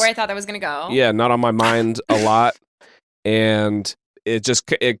not just, where I thought that was going to go. Yeah, not on my mind a lot, and it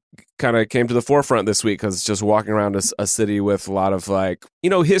kind of came to the forefront this week because just walking around a city with a lot of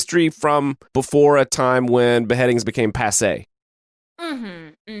history from before a time when beheadings became passé.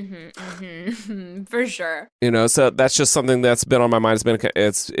 For sure. So that's just something that's been on my mind.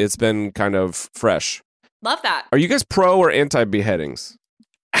 It's been kind of fresh. Love that. Are you guys pro or anti beheadings?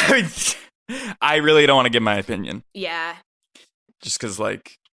 I really don't want to give my opinion. Yeah. Just because,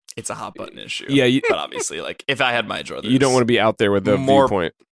 it's a hot button issue. Yeah, but obviously, if I had my druthers, you don't want to be out there with the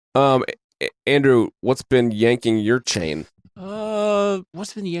viewpoint. Andrew, what's been yanking your chain?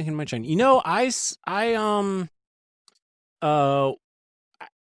 What's been yanking my chain? I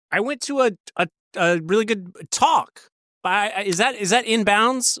went to a really good talk. Is that in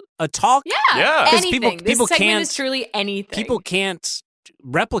bounds? A talk? Yeah. Anything. People this segment can't, is truly anything. People can't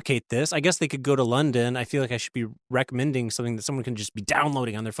replicate this. I guess they could go to London. I feel like I should be recommending something that someone can just be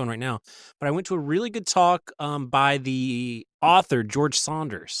downloading on their phone right now. But I went to a really good talk by the author George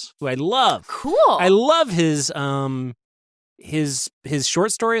Saunders, who I love. Cool. I love his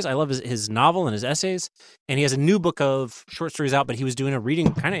short stories. I love his novel and his essays. And he has a new book of short stories out. But he was doing a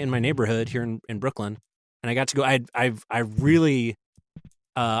reading kind of in my neighborhood here in Brooklyn. And I got to go. I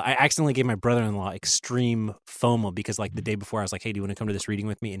accidentally gave my brother-in-law extreme FOMO because the day before I was like, "Hey, do you want to come to this reading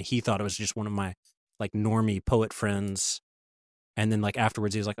with me?" And he thought it was just one of my normie poet friends. And then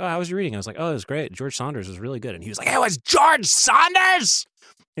afterwards, he was like, "Oh, how was your reading?" I was like, "Oh, it was great. George Saunders was really good." And he was like, "It was George Saunders."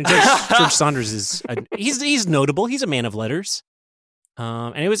 And George Saunders is he's notable. He's a man of letters.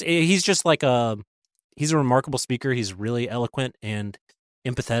 And he's just he's a remarkable speaker. He's really eloquent and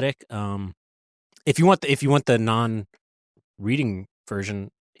empathetic. If you want the non-reading version,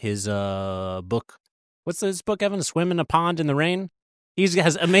 his book, what's his book, Evan? Swim in a Pond in the Rain. He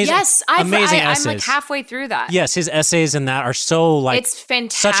has amazing, amazing essays. I'm halfway through that. Yes, his essays in that are so it's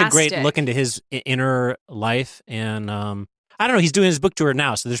fantastic. such a great look into his inner life, and I don't know. He's doing his book tour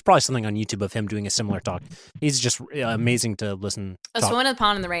now, so there's probably something on YouTube of him doing a similar talk. He's just amazing to listen. A Swim in the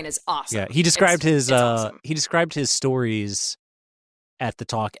Pond in the Rain is awesome. Yeah, he described awesome. He described his stories at the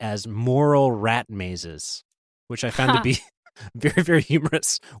talk as moral rat mazes, which I found to be very, very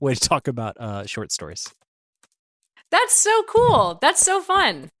humorous way to talk about short stories. That's so cool. That's so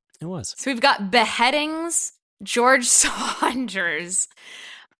fun. It was. So we've got beheadings, George Saunders.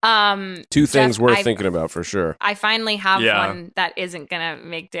 Two things worth thinking about for sure. I finally have one that isn't gonna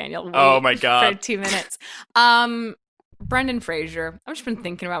make Daniel wait oh my God. for 2 minutes. Brendan Fraser. I've just been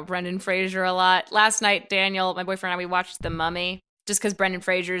thinking about Brendan Fraser a lot. Last night, Daniel, my boyfriend, and I, we watched The Mummy just because Brendan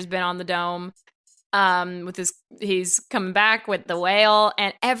Fraser's been on the Dome. He's coming back with The Whale,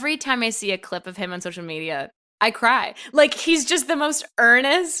 and every time I see a clip of him on social media, I cry. He's just the most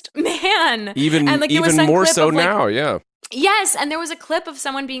earnest man. Even more so now, yeah. Yes, and there was a clip of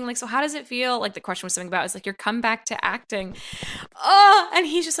someone being like, "So how does it feel?" The question was something about, it's your comeback to acting. Oh, and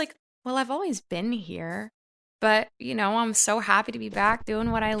he's just like, "Well, I've always been here, but I'm so happy to be back doing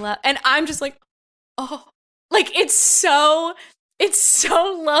what I love." And I'm just like, oh, it's so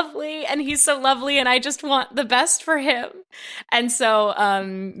lovely, and he's so lovely, and I just want the best for him. And so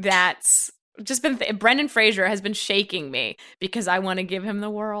that's just been Brendan Fraser has been shaking me because I want to give him the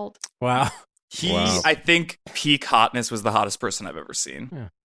world. Wow. I think peak hotness was the hottest person I've ever seen.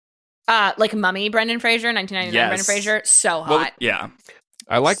 Yeah. Mummy Brendan Fraser, 1999 yes. Brendan Fraser, so hot. Well, yeah.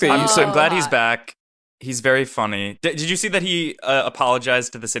 I like that. I'm glad he's back. He's very funny. Did you see that he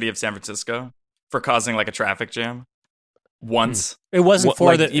apologized to the city of San Francisco for causing a traffic jam? Once. It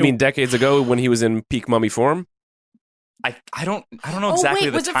wasn't you mean decades ago when he was in peak mummy form? I don't know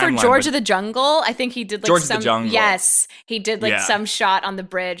exactly the timeline. Was it for George of the Jungle? I think he did George of the Jungle. Yes, he did some shot on the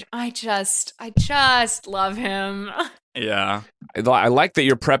bridge. I just love him. Yeah. I like that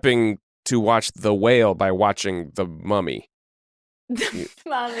you're prepping to watch The Whale by watching The Mummy.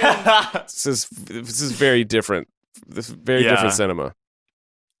 Mummy. This is very different. This is very different cinema.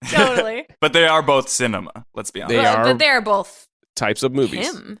 Totally. But they are both cinema. Let's be honest. But they are both types of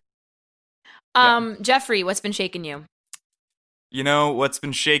movies. Him. Jeffrey, what's been shaking you? You know, what's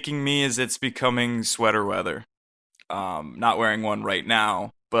been shaking me is it's becoming sweater weather. Not wearing one right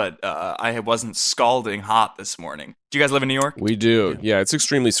now, but I wasn't scalding hot this morning. Do you guys live in New York? We do. Yeah, it's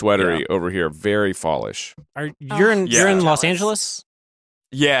extremely sweatery over here. Very fallish. You're in Los Angeles?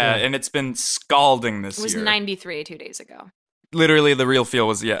 Yeah, and it's been scalding this year. It was 93 2 days ago. Literally, the real feel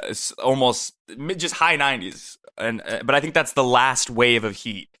was it's almost just high 90s, but I think that's the last wave of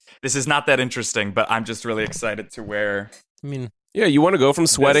heat. This is not that interesting, but I'm just really excited to wear. I mean, yeah, you want to go from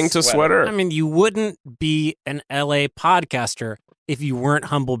sweating to sweater. I mean, you wouldn't be an LA podcaster if you weren't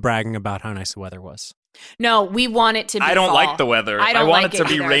humble bragging about how nice the weather was. No, we want it to be I don't fall. like the weather. I want like it to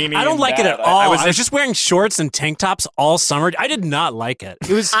be either. rainy. I don't and like it bad. at all. I was just wearing shorts and tank tops all summer. I did not like it.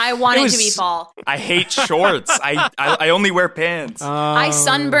 I want it to be fall. I hate shorts. I only wear pants. I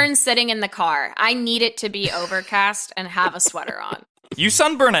sunburn sitting in the car. I need it to be overcast and have a sweater on. You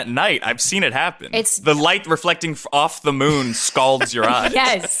sunburn at night. I've seen it happen. It's the light reflecting off the moon scalds your eyes.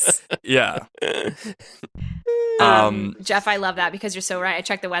 Yes. Yeah. Jeff, I love that because you're so right. I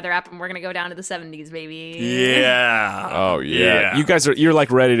checked the weather app and we're gonna go down to the 70s, baby. Yeah. Oh yeah. You guys you're like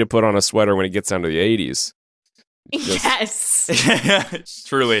ready to put on a sweater when it gets down to the 80s. Yes.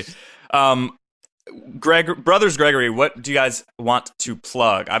 Truly. Brothers Gregory, what do you guys want to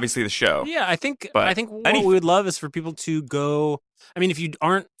plug? Obviously the show. Yeah, I think what we would love is for people to go. I mean, if you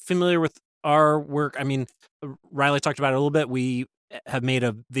aren't familiar with our work, I mean, Riley talked about it a little bit. We have made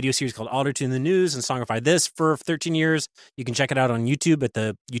a video series called Alter Tune the News and Songify This for 13 years. You can check it out on YouTube at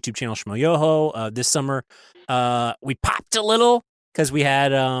the YouTube channel Shmoyoho. This summer, we popped a little because we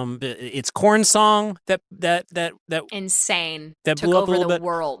had it's Korn's song that insane that took blew up over a little the bit.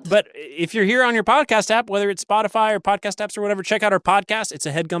 world. But if you're here on your podcast app, whether it's Spotify or podcast apps or whatever, check out our podcast. It's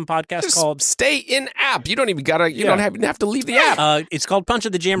a HeadGum podcast Just called Stay in App. You don't even gotta. You don't have to leave the app. It's called Punch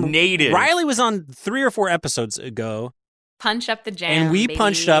Up the Jam. Native. Riley was on 3 or 4 episodes ago. Punch up the jam, and we baby.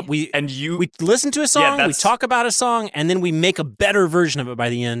 punched up. We listen to a song, we talk about a song, and then we make a better version of it by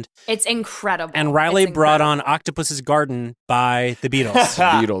the end. It's incredible. And Riley brought on Octopus's Garden by the Beatles.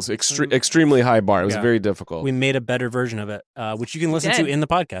 Beatles, extremely high bar. It was very difficult. We made a better version of it, which you can listen to in the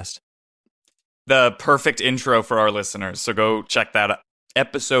podcast. The perfect intro for our listeners. So go check that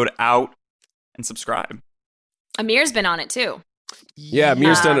episode out and subscribe. Amir's been on it too. Yeah,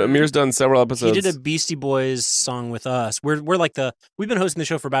 Amir's done several episodes. He did a Beastie Boys song with us. We've been hosting the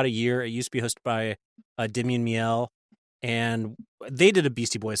show for about a year. It used to be hosted by Demian Miel, and they did a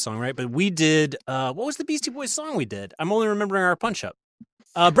Beastie Boys song, right? But we did what was the Beastie Boys song we did? I'm only remembering our punch up.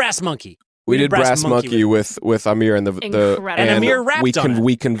 Brass Monkey. We did Brass Monkey with Amir and and Amir rapped on it.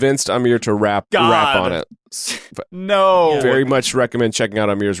 We convinced Amir to rap on it. No. Very much recommend checking out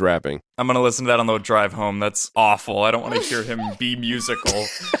Amir's rapping. I'm going to listen to that on the drive home. That's awful. I don't want to hear him be musical.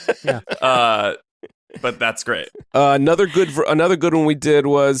 But that's great. Another good one we did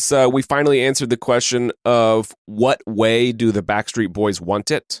was we finally answered the question of what way do the Backstreet Boys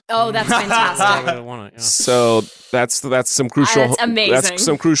want it? Oh, that's fantastic. So that's some crucial. That's amazing. That's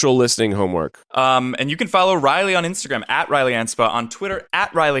some crucial listening homework. And you can follow Riley on Instagram at Riley Anspa, on Twitter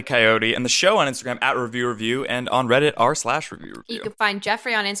at Riley Coyote, and the show on Instagram at Review, and on Reddit r/Review. You can find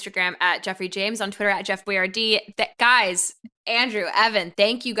Jeffrey on Instagram at Jeffrey James, on Twitter at Jeff Boyardee. Guys, Andrew, Evan,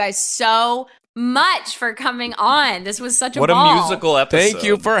 thank you guys so much for coming on. This was such a ball. Musical episode. Thank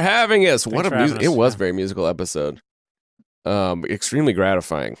you for having us. Thanks for having us. It was a very musical episode. Extremely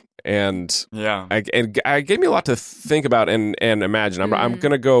gratifying, and it gave me a lot to think about and imagine. I'm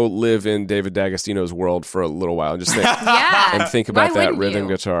gonna go live in David D'Agostino's world for a little while and just think and think about that rhythm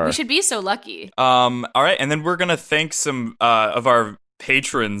guitar. We should be so lucky. All right, and then we're gonna thank some of our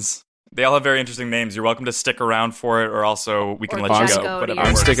patrons. They all have very interesting names. You're welcome to stick around for it, or also we can let you go.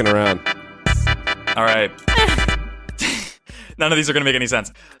 I'm sticking around. All right. None of these are going to make any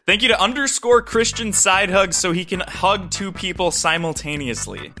sense. Thank you to _ Christian Side Hug so he can hug 2 people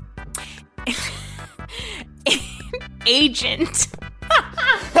simultaneously. Agent.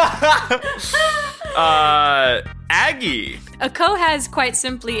 Aggie. Ako has quite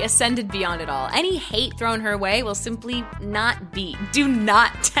simply ascended beyond it all. Any hate thrown her way will simply not be. Do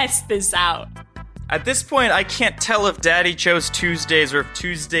not test this out. At this point, I can't tell if Daddy chose Tuesdays or if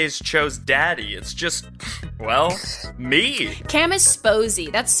Tuesdays chose Daddy. It's just, well, me. Camus Sposey.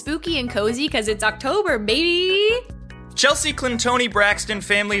 That's spooky and cozy because it's October, baby. Chelsea Clintoni Braxton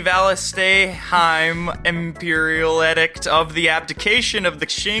Family Valesteheim Imperial Edict of the Abdication of the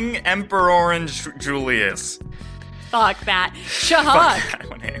Qing Emperor Julius. Fuck that.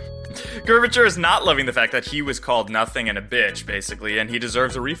 Shahak. Curvature is not loving the fact that he was called nothing and a bitch, basically, and he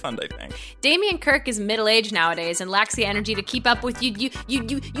deserves a refund, I think. Damian Kirk is middle-aged nowadays and lacks the energy to keep up with you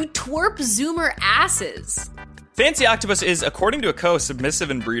twerp Zoomer asses. Fancy Octopus is, according to a co, submissive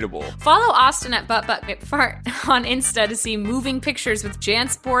and breedable. Follow Austin at ButtButtMcFart on Insta to see moving pictures with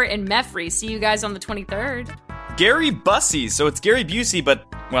Jansport and Meffrey. See you guys on the 23rd. Gary Bussey, so it's Gary Busey, but,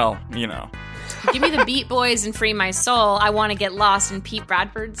 well, you know. Give me the Beat Boys and free my soul. I want to get lost in Pete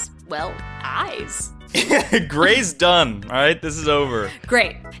Bradford's, well, eyes. Gray's done, all right? This is over.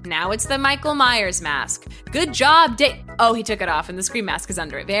 Great. Now it's the Michael Myers mask. Good job, Oh, he took it off, and the Scream mask is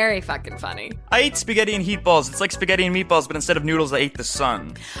under it. Very fucking funny. I ate spaghetti and heat balls. It's like spaghetti and meatballs, but instead of noodles, I ate the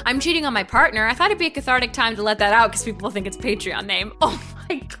sun. I'm cheating on my partner. I thought it'd be a cathartic time to let that out because people think it's Patreon name. Oh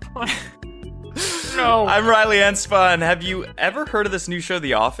my god. No. I'm Riley Anspa, and have you ever heard of this new show,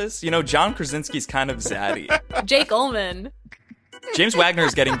 The Office? You know, John Krasinski's kind of zaddy. Jake Ullman. James Wagner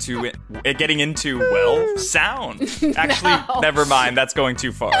is getting into, well, sound. Actually, never mind. That's going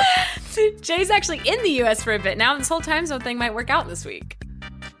too far. Jay's actually in the U.S. for a bit now, and this whole time zone thing might work out this week.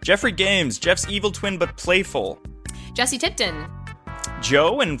 Jeffrey Games, Jeff's evil twin but playful. Jesse Tipton.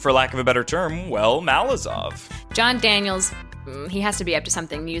 Joe, and for lack of a better term, well, Malazov. John Daniels. He has to be up to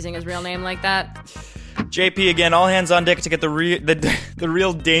something using his real name like that. JP again, all hands on deck to get the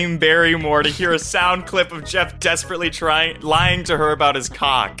real Dame Barrymore to hear a sound clip of Jeff desperately lying to her about his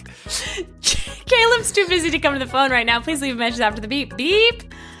cock. Caleb's too busy to come to the phone right now. Please leave a message after the beep.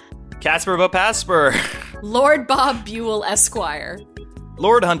 Beep! Casper Bopasper. Lord Bob Buell Esquire.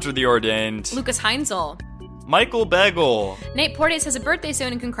 Lord Hunter the Ordained. Lucas Heinzel. Michael Begel. Nate Portes has a birthday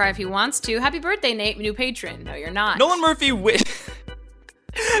soon and can cry if he wants to. Happy birthday, Nate, new patron. No, you're not. Nolan Murphy wishes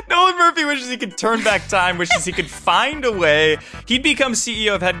he could turn back time, wishes he could find a way he'd become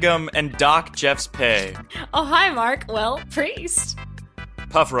CEO of HeadGum and dock Jeff's pay. Oh, hi, Mark. Well, priest.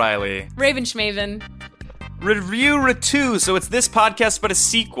 Puff Riley. Raven Schmaven. Review Ratu, so it's this podcast but a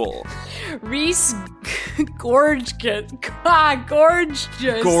sequel. Reese Gorgeous Bergman.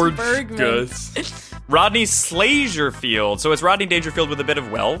 Rodney Slagerfield, so it's Rodney Dangerfield with a bit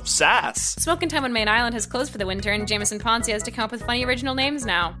of, well, sass. Smokin' Time on Main Island has closed for the winter, and Jameson Ponce has to come up with funny original names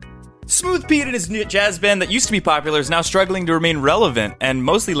now. Smooth Pete and his new jazz band that used to be popular is now struggling to remain relevant and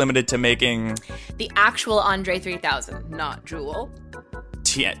mostly limited to making... the actual Andre 3000, not Jewel.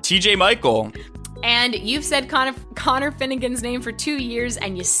 TJ Michael. And you've said Connor Finnegan's name for 2 years,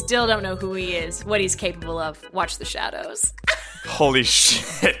 and you still don't know who he is, what he's capable of. Watch The Shadows. Holy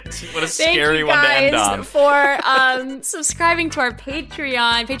shit. What a scary one to end on. Thank you guys for subscribing to our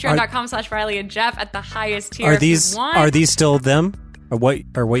Patreon, patreon.com/Riley and Jeff at the highest tier. Are these still them? Or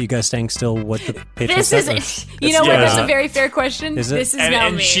what you guys saying still what the Patreon This is, you know what, that's a very fair question. Is it? This is now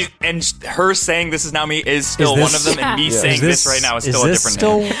me. Her saying this is now me is still one of them, and me saying this right now is still a different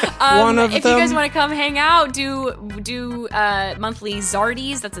name. One of if them? you guys want to come hang out, do monthly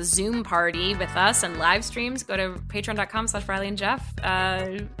Zardies, that's a Zoom party with us and live streams, go to patreon.com/Riley and Jeff.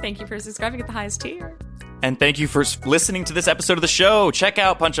 Thank you for subscribing at the highest tier. And thank you for listening to this episode of the show. Check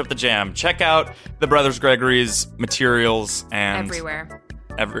out Punch Up the Jam. Check out the Brothers Gregory's materials and everywhere.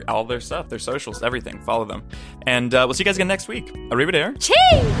 All their stuff, their socials, everything. Follow them. And we'll see you guys again next week. Arrivederci.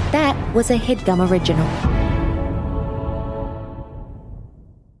 Chee! That was a HeadGum original.